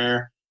sitting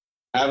there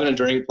having a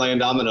drink, playing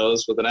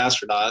dominoes with an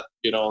astronaut.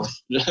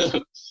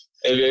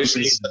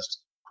 Aviation is such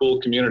a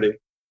cool community.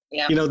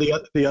 Yeah.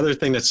 The other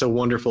thing that's so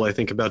wonderful, I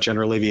think, about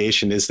general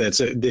aviation is that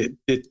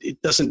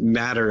it doesn't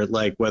matter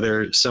like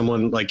whether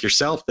someone like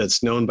yourself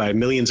that's known by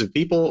millions of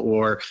people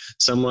or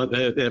someone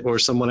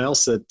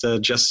else that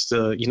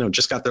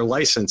just got their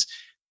license.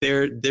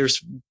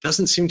 There's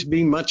doesn't seem to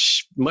be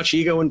much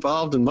ego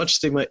involved and much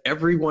stigma.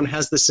 Everyone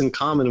has this in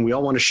common, and we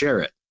all want to share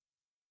it.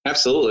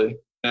 Absolutely.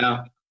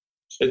 Yeah.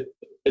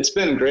 It's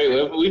been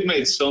great. We've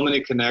made so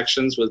many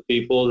connections with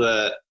people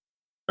that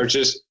are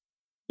just,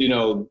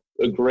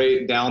 a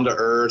great down to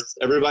earth.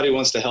 Everybody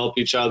wants to help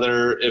each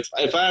other. If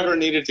I ever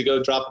needed to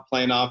go drop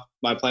my plane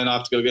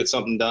off to go get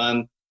something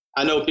done,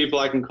 I know people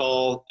I can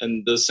call,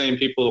 and the same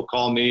people will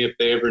call me if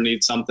they ever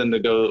need something to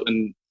go.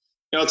 And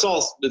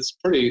it's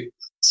pretty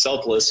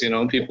selfless.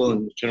 People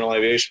in general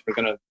aviation are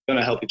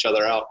gonna help each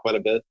other out quite a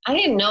bit. I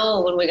didn't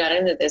know when we got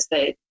into this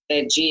that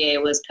GA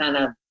was kind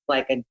of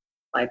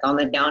like on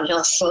the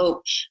downhill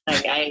slope.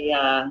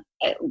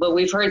 But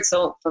we've heard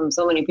from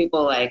so many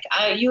people like,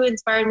 you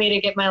inspired me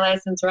to get my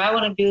license, or I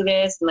want to do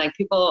this. And like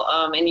people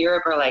in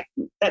Europe are like,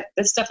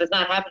 this stuff is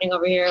not happening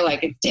over here.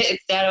 Like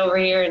it's dead over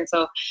here. And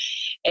so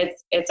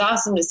it's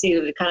awesome to see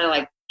that they kind of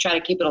like try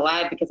to keep it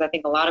alive, because I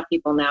think a lot of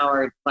people now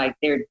are like,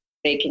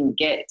 they can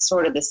get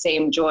sort of the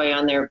same joy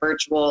on their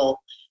virtual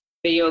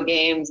video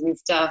games and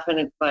stuff. And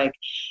it's like,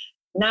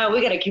 no,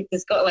 we got to keep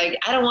this going. Like,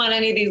 I don't want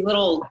any of these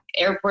little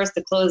airports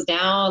to close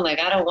down. Like,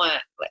 I don't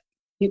want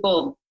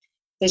people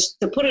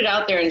to put it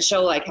out there and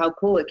show like how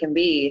cool it can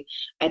be.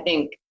 I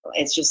think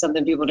it's just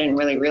something people didn't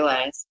really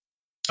realize.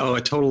 Oh, I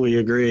totally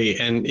agree.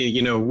 And,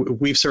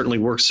 we've certainly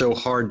worked so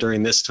hard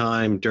during this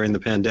time, during the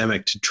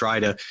pandemic, to try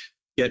to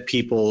get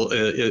people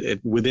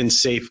within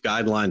safe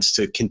guidelines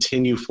to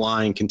continue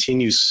flying,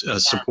 continue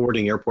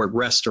supporting airport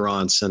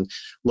restaurants and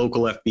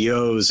local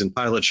FBOs and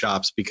pilot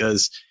shops,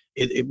 because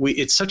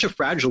it's such a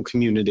fragile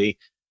community.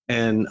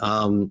 And,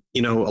 a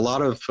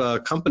lot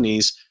of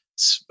companies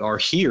are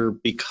here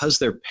because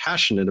they're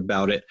passionate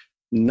about it,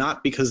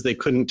 not because they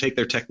couldn't take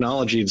their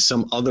technology to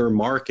some other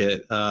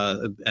market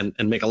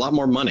and make a lot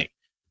more money.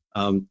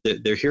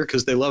 They're here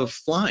because they love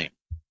flying.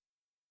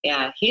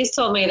 Yeah, he's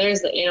told me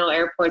there's,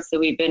 airports that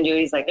we've been to.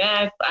 He's like,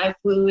 I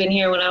flew in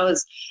here when I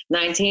was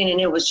 19 and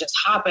it was just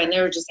hopping.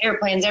 There were just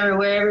airplanes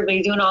everywhere,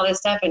 everybody doing all this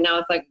stuff. And now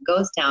it's like a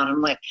ghost town. I'm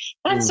like,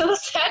 that's so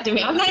sad to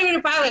me. I'm not even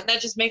a pilot.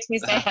 That just makes me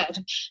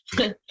sad.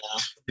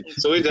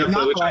 So we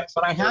definitely,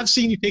 but I have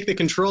seen you take the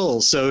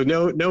controls. So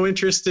no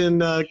interest in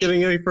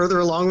getting any further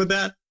along with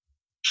that?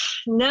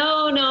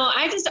 No.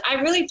 I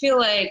really feel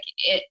like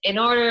in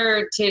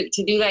order to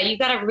do that, you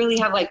got to really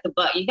have like the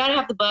bug. You got to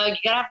have the bug. You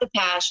got to have the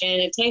passion.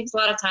 It takes a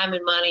lot of time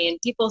and money. And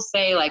people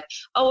say like,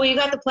 oh, well, you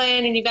got the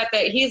plane and you got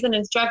he's an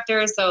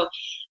instructor. So,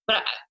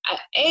 but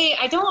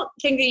I don't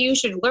think that you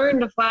should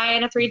learn to fly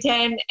in a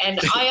 310. And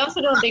I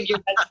also don't think you're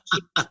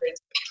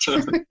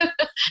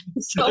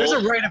so, there's a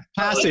rite of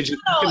passage if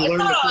you can learn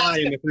to fly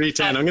in the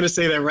 310. I'm going to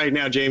say that right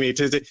now, Jamie,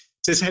 to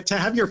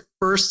have your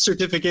first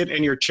certificate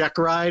and your check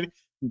ride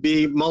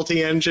be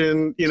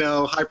multi-engine,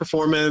 high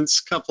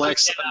performance,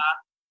 complex. Yeah.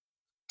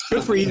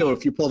 Good for you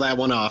if you pull that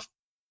one off.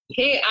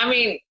 He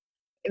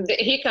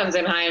comes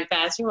in high and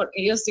fast.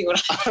 You'll see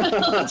what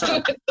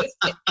I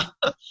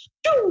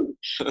do.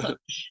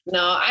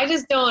 No, I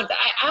just don't.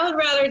 I would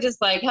rather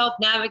just like help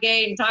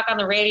navigate and talk on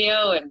the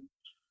radio and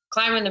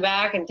climb in the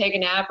back and take a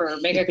nap or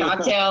make a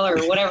cocktail or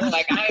whatever.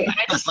 Like I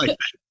just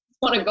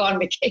want to go on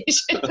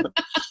vacation.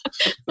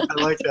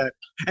 I like that.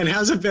 And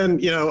how's it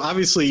been?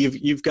 Obviously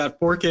you've got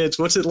 4 kids.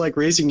 What's it like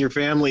raising your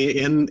family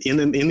in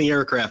the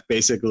aircraft,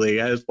 basically,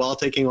 while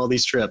taking all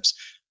these trips?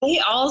 They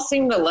all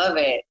seem to love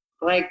it.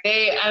 Like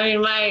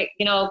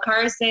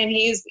Carson,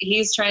 he's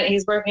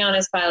working on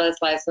his pilot's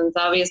license.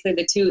 Obviously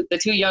the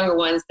two younger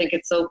ones think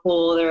it's so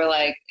cool. They're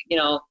like,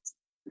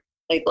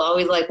 like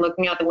always like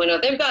looking out the window.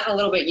 They've gotten a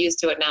little bit used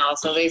to it now,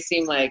 so they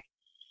seem like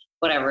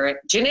whatever.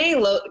 Janae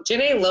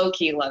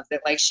low-key loves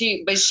it. Like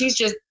she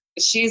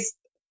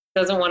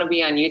doesn't want to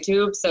be on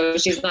YouTube, so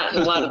she's not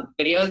in a lot of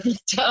videos and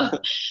stuff.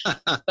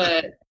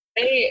 But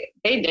they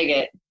dig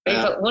it.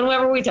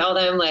 Whenever we tell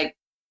them like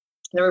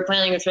that we're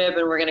planning a trip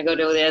and we're gonna go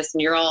do this,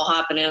 and you're all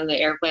hopping in the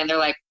airplane, they're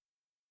like,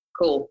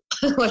 "Cool,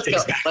 let's go."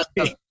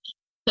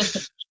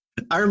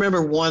 I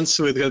remember once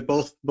with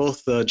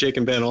both Jake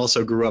and Ben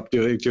also grew up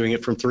doing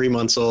it from 3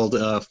 months old,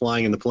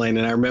 flying in the plane.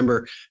 And I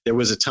remember there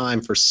was a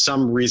time for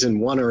some reason,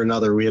 one or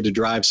another, we had to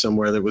drive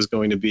somewhere that was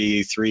going to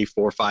be 3,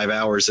 4, 5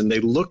 hours. And they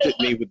looked at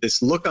me with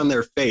this look on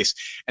their face,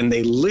 and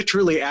they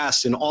literally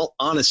asked, in all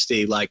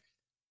honesty, like,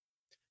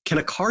 "Can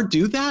a car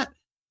do that?"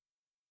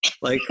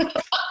 Like,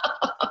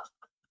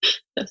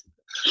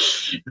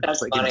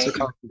 That's like, funny. yes, a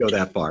car can go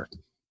that far.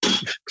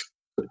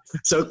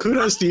 So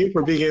kudos to you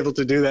for being able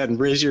to do that and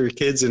raise your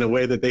kids in a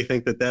way that they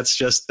think that that's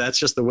just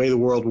the way the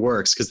world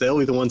works, because they'll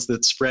be the ones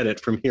that spread it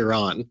from here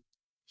on.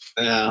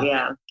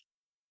 Yeah.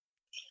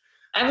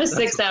 I have a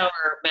 6-hour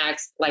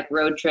max like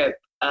road trip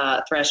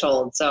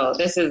threshold, so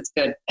this is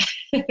good.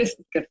 This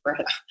is good for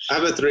us. I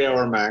have a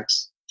 3-hour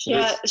max.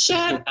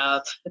 Shut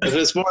up. If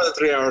it's more than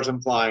 3 hours,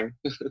 I'm flying.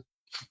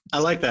 I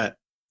like that.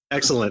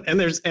 Excellent. And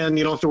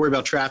you don't have to worry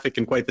about traffic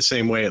in quite the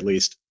same way, at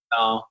least.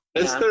 No,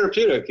 it's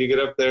therapeutic. You get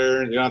up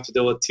there and you don't have to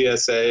deal with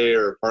TSA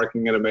or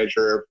parking at a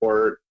major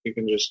airport. You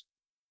can just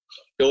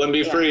go and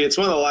be free. It's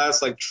one of the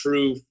last like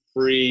true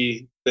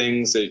free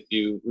things that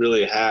you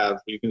really have.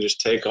 You can just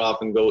take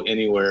off and go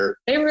anywhere.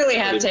 They really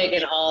have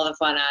taken all the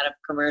fun out of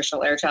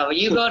commercial air travel.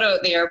 You go to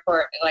the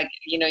airport, like,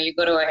 you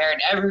go to O'Hare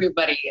and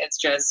everybody is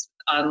just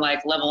on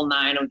like level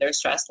 9 of their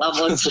stress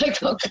level. It's like,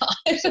 oh God,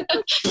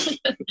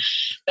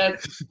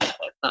 that's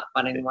not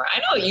fun anymore. I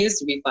know it used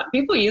to be fun.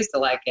 People used to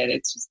like it.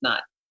 It's just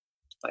not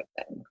like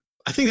that anymore.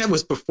 I think that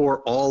was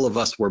before all of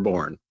us were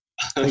born.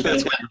 I think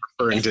that's what you're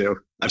referring to.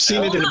 I've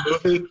seen it in a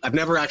movie. I've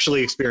never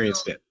actually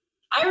experienced it.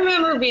 I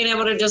remember being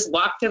able to just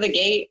walk to the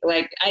gate.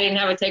 Like, I didn't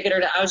have a ticket,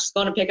 I was just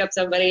going to pick up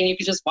somebody, and you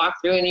could just walk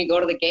through and you go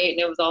to the gate and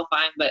it was all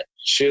fine. But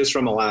she was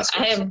from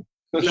Alaska. I am,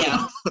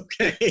 yeah.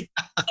 Okay.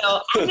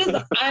 So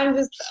I'm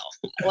just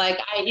like,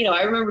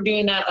 I remember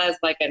doing that as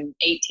like an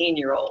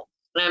 18-year-old.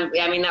 And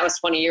that was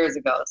 20 years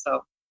ago.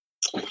 So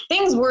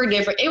things were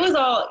different. It was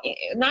all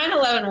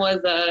 9/11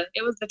 was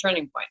the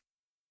turning point.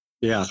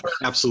 Yeah,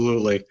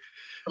 absolutely.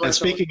 And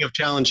speaking of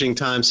challenging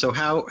times, so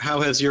how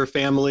has your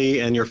family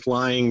and your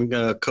flying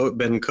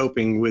been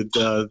coping with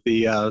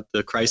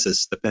the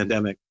crisis, the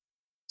pandemic?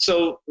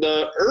 So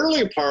the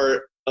early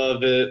part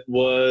of it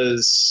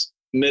was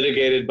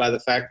mitigated by the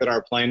fact that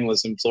our plane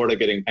was in Florida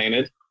getting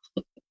painted.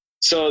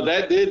 So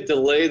that did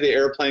delay the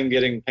airplane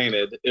getting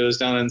painted. It was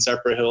down in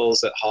Separate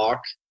Hills at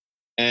Hawk.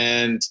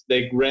 And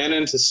they ran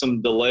into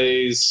some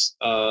delays.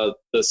 The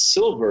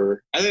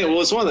silver, I think it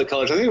was one of the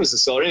colors. I think it was the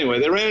silver. Anyway,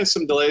 they ran into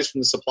some delays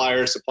from the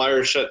supplier.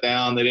 Suppliers shut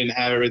down. They didn't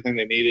have everything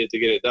they needed to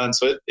get it done.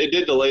 So it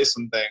did delay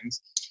some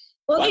things.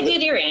 Well, they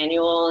did your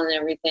annual and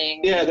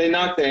everything. Yeah, they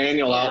knocked the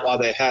annual out while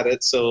they had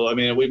it. So,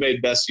 we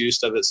made best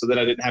use of it so that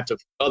I didn't have to,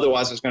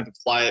 otherwise I was going to have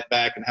to fly it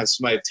back and have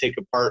somebody take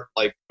apart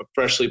like a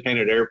freshly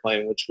painted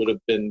airplane, which would have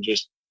been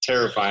just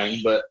terrifying.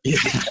 But yeah,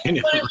 I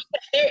know.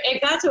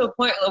 It got to a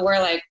point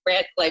where like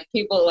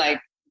people, like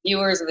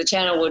viewers of the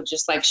channel, would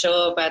just like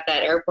show up at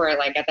that airport,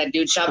 like at that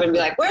dude's shop, and be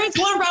like, "Where's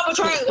 1 Bravo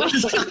Charlie?"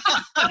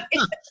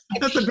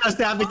 That's the best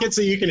advocates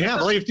that you can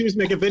have. All you have to do is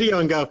make a video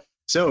and go,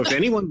 "So if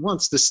anyone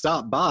wants to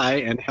stop by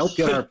and help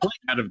get our plane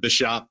out of the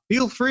shop,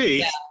 feel free."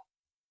 Yeah.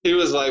 He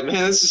was like,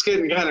 "Man, this is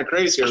getting kind of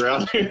crazy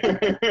around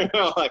here."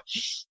 I'm like,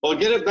 "Well,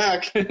 get it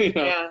back."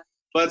 Yeah.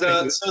 But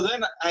so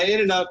then I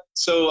ended up,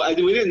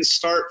 we didn't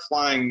start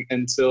flying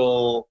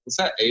until, was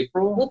that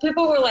April? Well,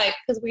 people were like,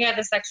 because we had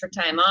this extra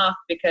time off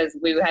because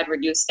we had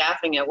reduced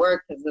staffing at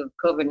work because of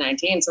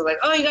COVID-19. So like,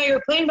 oh, you got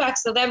your plane back.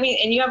 So that means,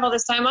 and you have all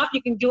this time off,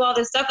 you can do all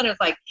this stuff. And it was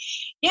like,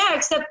 yeah,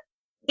 except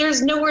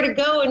there's nowhere to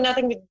go and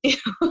nothing to do.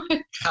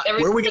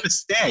 Where are we going to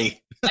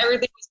stay?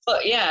 Everything was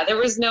closed. Yeah, there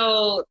was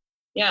no,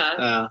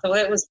 So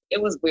it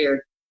was weird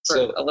for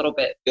a little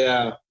bit.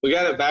 Yeah, we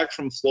got it back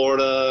from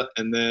Florida,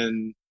 and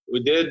then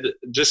we did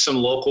just some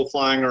local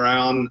flying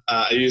around.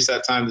 I used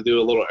that time to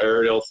do a little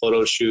aerial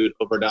photo shoot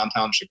over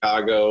downtown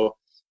Chicago.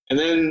 And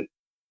then,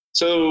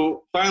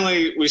 so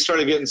finally we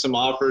started getting some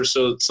offers.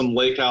 So some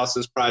lake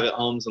houses, private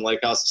homes and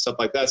lake houses, stuff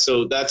like that.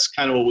 So that's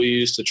kind of what we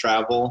used to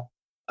travel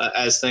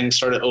as things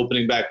started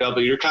opening back up.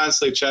 But you're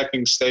constantly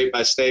checking state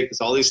by state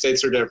because all these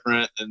states are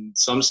different. And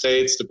some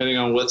states, depending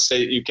on what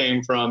state you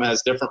came from,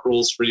 has different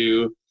rules for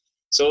you.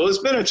 So it's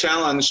been a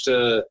challenge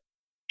to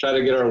try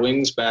to get our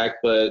wings back,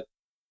 but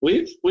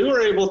we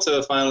were able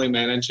to finally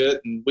manage it,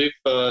 and we've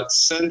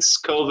since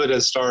COVID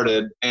has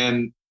started,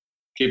 and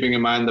keeping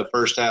in mind the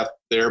first half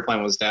the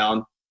airplane was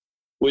down,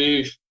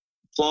 we've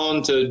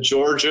flown to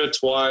Georgia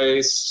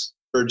twice,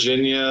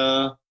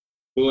 Virginia.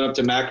 We went up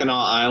to Mackinac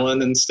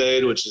Island and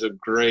stayed, which is a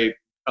great,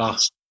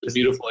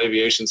 beautiful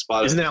aviation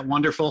spot. Isn't that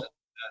wonderful?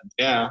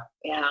 Yeah.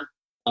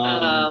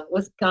 Yeah.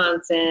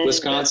 Wisconsin.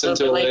 To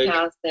the lake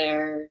house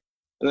there,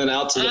 and then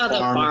out to the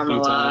farm a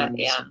lot. Times.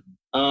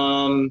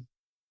 Yeah.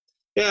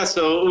 Yeah,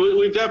 so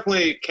we've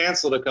definitely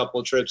canceled a couple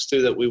of trips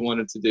too that we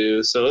wanted to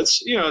do. So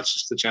it's it's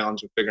just the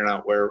challenge of figuring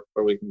out where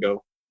we can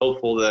go.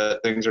 Hopeful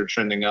that things are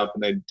trending up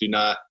and they do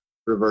not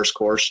reverse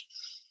course.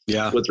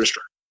 Yeah. With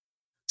restrictions.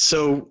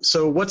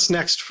 So what's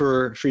next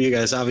for you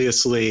guys?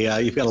 Obviously,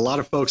 you've got a lot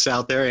of folks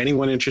out there.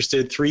 Anyone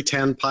interested?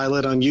 310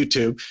 Pilot on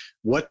YouTube.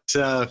 what's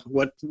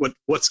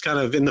kind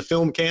of in the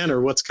film can,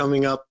 or what's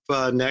coming up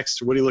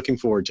next? What are you looking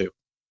forward to?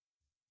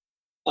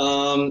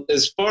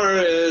 As far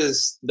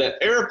as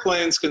the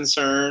airplane's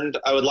concerned,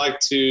 I would like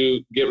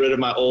to get rid of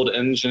my old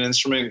engine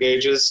instrument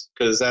gauges,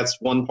 because that's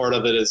one part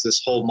of it, is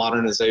this whole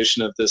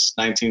modernization of this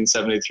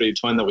 1973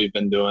 twin that we've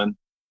been doing.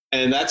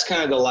 And that's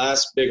kind of the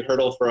last big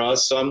hurdle for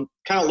us. So I'm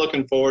kind of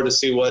looking forward to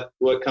see what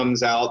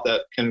comes out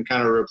that can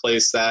kind of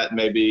replace that,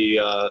 maybe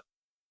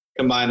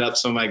combine up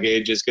some of my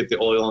gauges, get the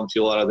oil and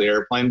fuel out of the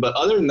airplane. But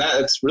other than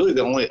that, it's really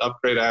the only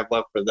upgrade I have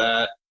left for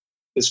that.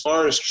 As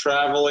far as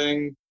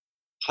traveling,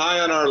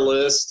 high on our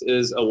list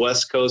is a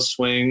West Coast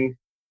swing.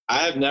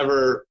 I've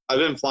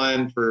been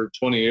flying for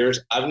 20 years.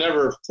 I've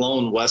never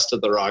flown west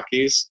of the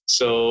Rockies.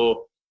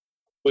 So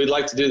we'd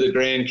like to do the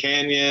Grand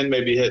Canyon,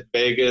 maybe hit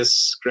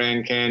Vegas,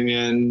 Grand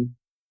Canyon.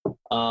 We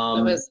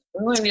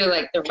want to do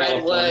like the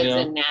Redwoods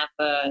and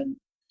Napa. And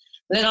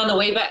then on the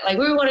way back, like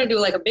we want to do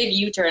like a big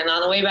U-turn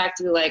on the way back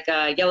to like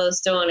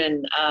Yellowstone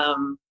and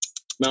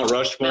Mount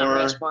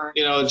Rushmore.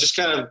 You know, just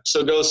kind of,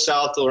 so go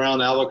south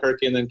around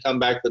Albuquerque and then come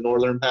back the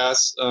Northern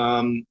Pass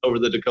over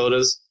the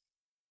Dakotas.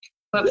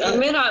 But for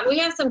we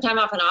have some time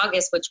off in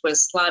August, which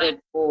was slotted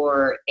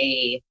for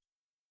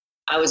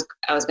I was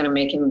going to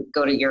make him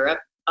go to Europe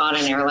on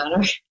an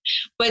airliner,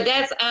 but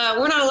that's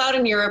we're not allowed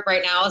in Europe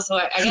right now, so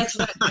I guess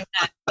we're not doing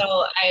that.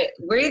 So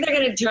we're either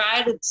going to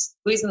try to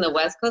squeeze in the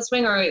West Coast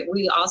swing, or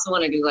we also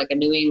want to do like a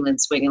New England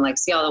swing and like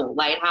see all the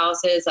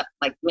lighthouses,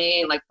 like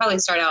Maine, like probably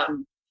start out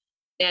in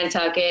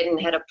Nantucket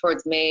and head up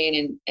towards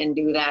Maine and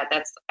do that.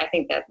 I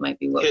think that might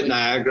be what hit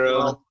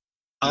Niagara.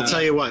 I'll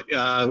tell you what,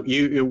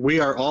 we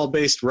are all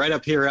based right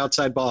up here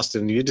outside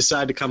Boston. You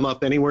decide to come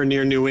up anywhere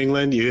near New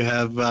England, you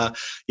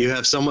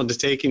have someone to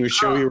take and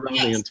show you around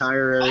the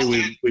entire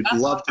area. We'd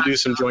love to do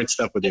some joint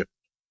stuff with you.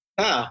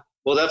 Yeah,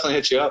 we'll definitely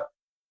hit you up.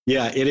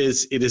 Yeah,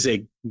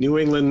 New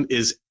England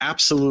is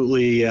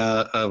absolutely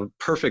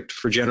perfect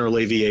for general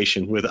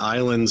aviation, with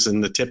islands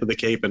and the tip of the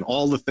Cape and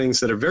all the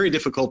things that are very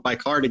difficult by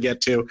car to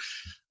get to,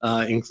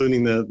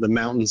 including the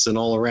mountains and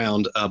all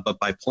around, but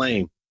by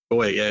plane.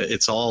 Boy,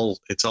 it's all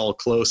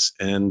close,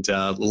 and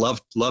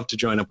love to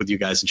join up with you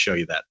guys and show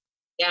you that.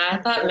 Yeah, I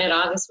thought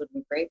mid-August would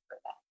be great for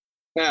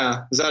that.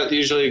 Yeah, is that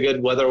usually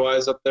good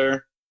weather-wise up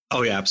there?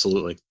 Oh yeah,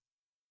 absolutely.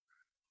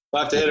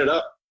 We'll have to hit it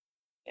up.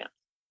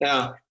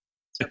 Yeah.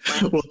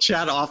 We'll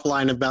chat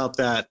offline about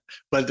that.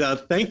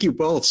 But thank you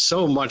both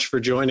so much for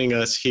joining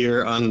us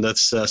here on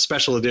this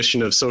special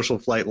edition of Social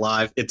Flight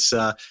Live. It's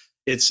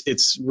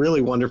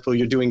really wonderful.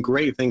 You're doing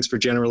great things for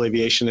general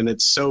aviation, and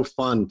it's so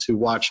fun to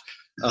watch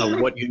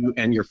what you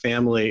and your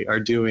family are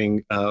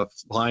doing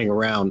flying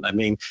around. I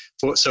mean,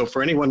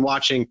 for anyone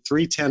watching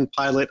 310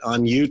 Pilot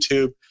on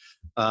YouTube,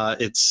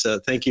 it's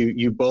thank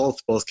you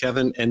both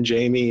Kevin and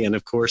Jamie, and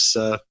of course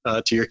to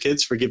your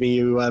kids for giving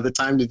you the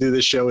time to do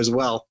this show as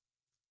well.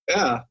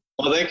 Yeah.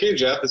 Well, thank you,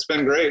 Jeff. It's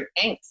been great.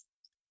 Thanks.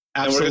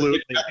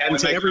 Absolutely. And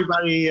to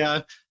everybody,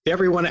 to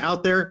everyone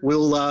out there,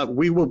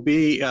 we will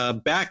be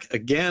back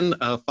again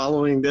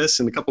following this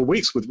in a couple of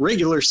weeks with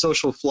regular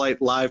Social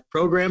Flight Live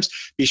programs.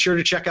 Be sure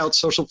to check out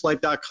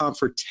socialflight.com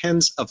for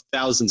tens of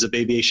thousands of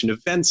aviation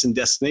events and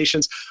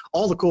destinations,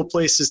 all the cool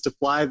places to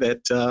fly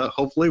that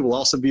hopefully will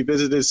also be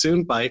visited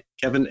soon by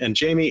Kevin and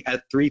Jamie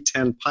at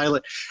 310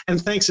 Pilot.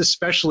 And thanks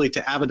especially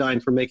to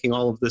Avidyne for making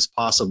all of this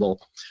possible.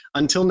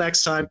 Until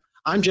next time,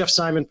 I'm Jeff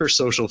Simon for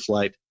Social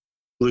Flight.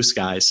 Blue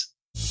skies.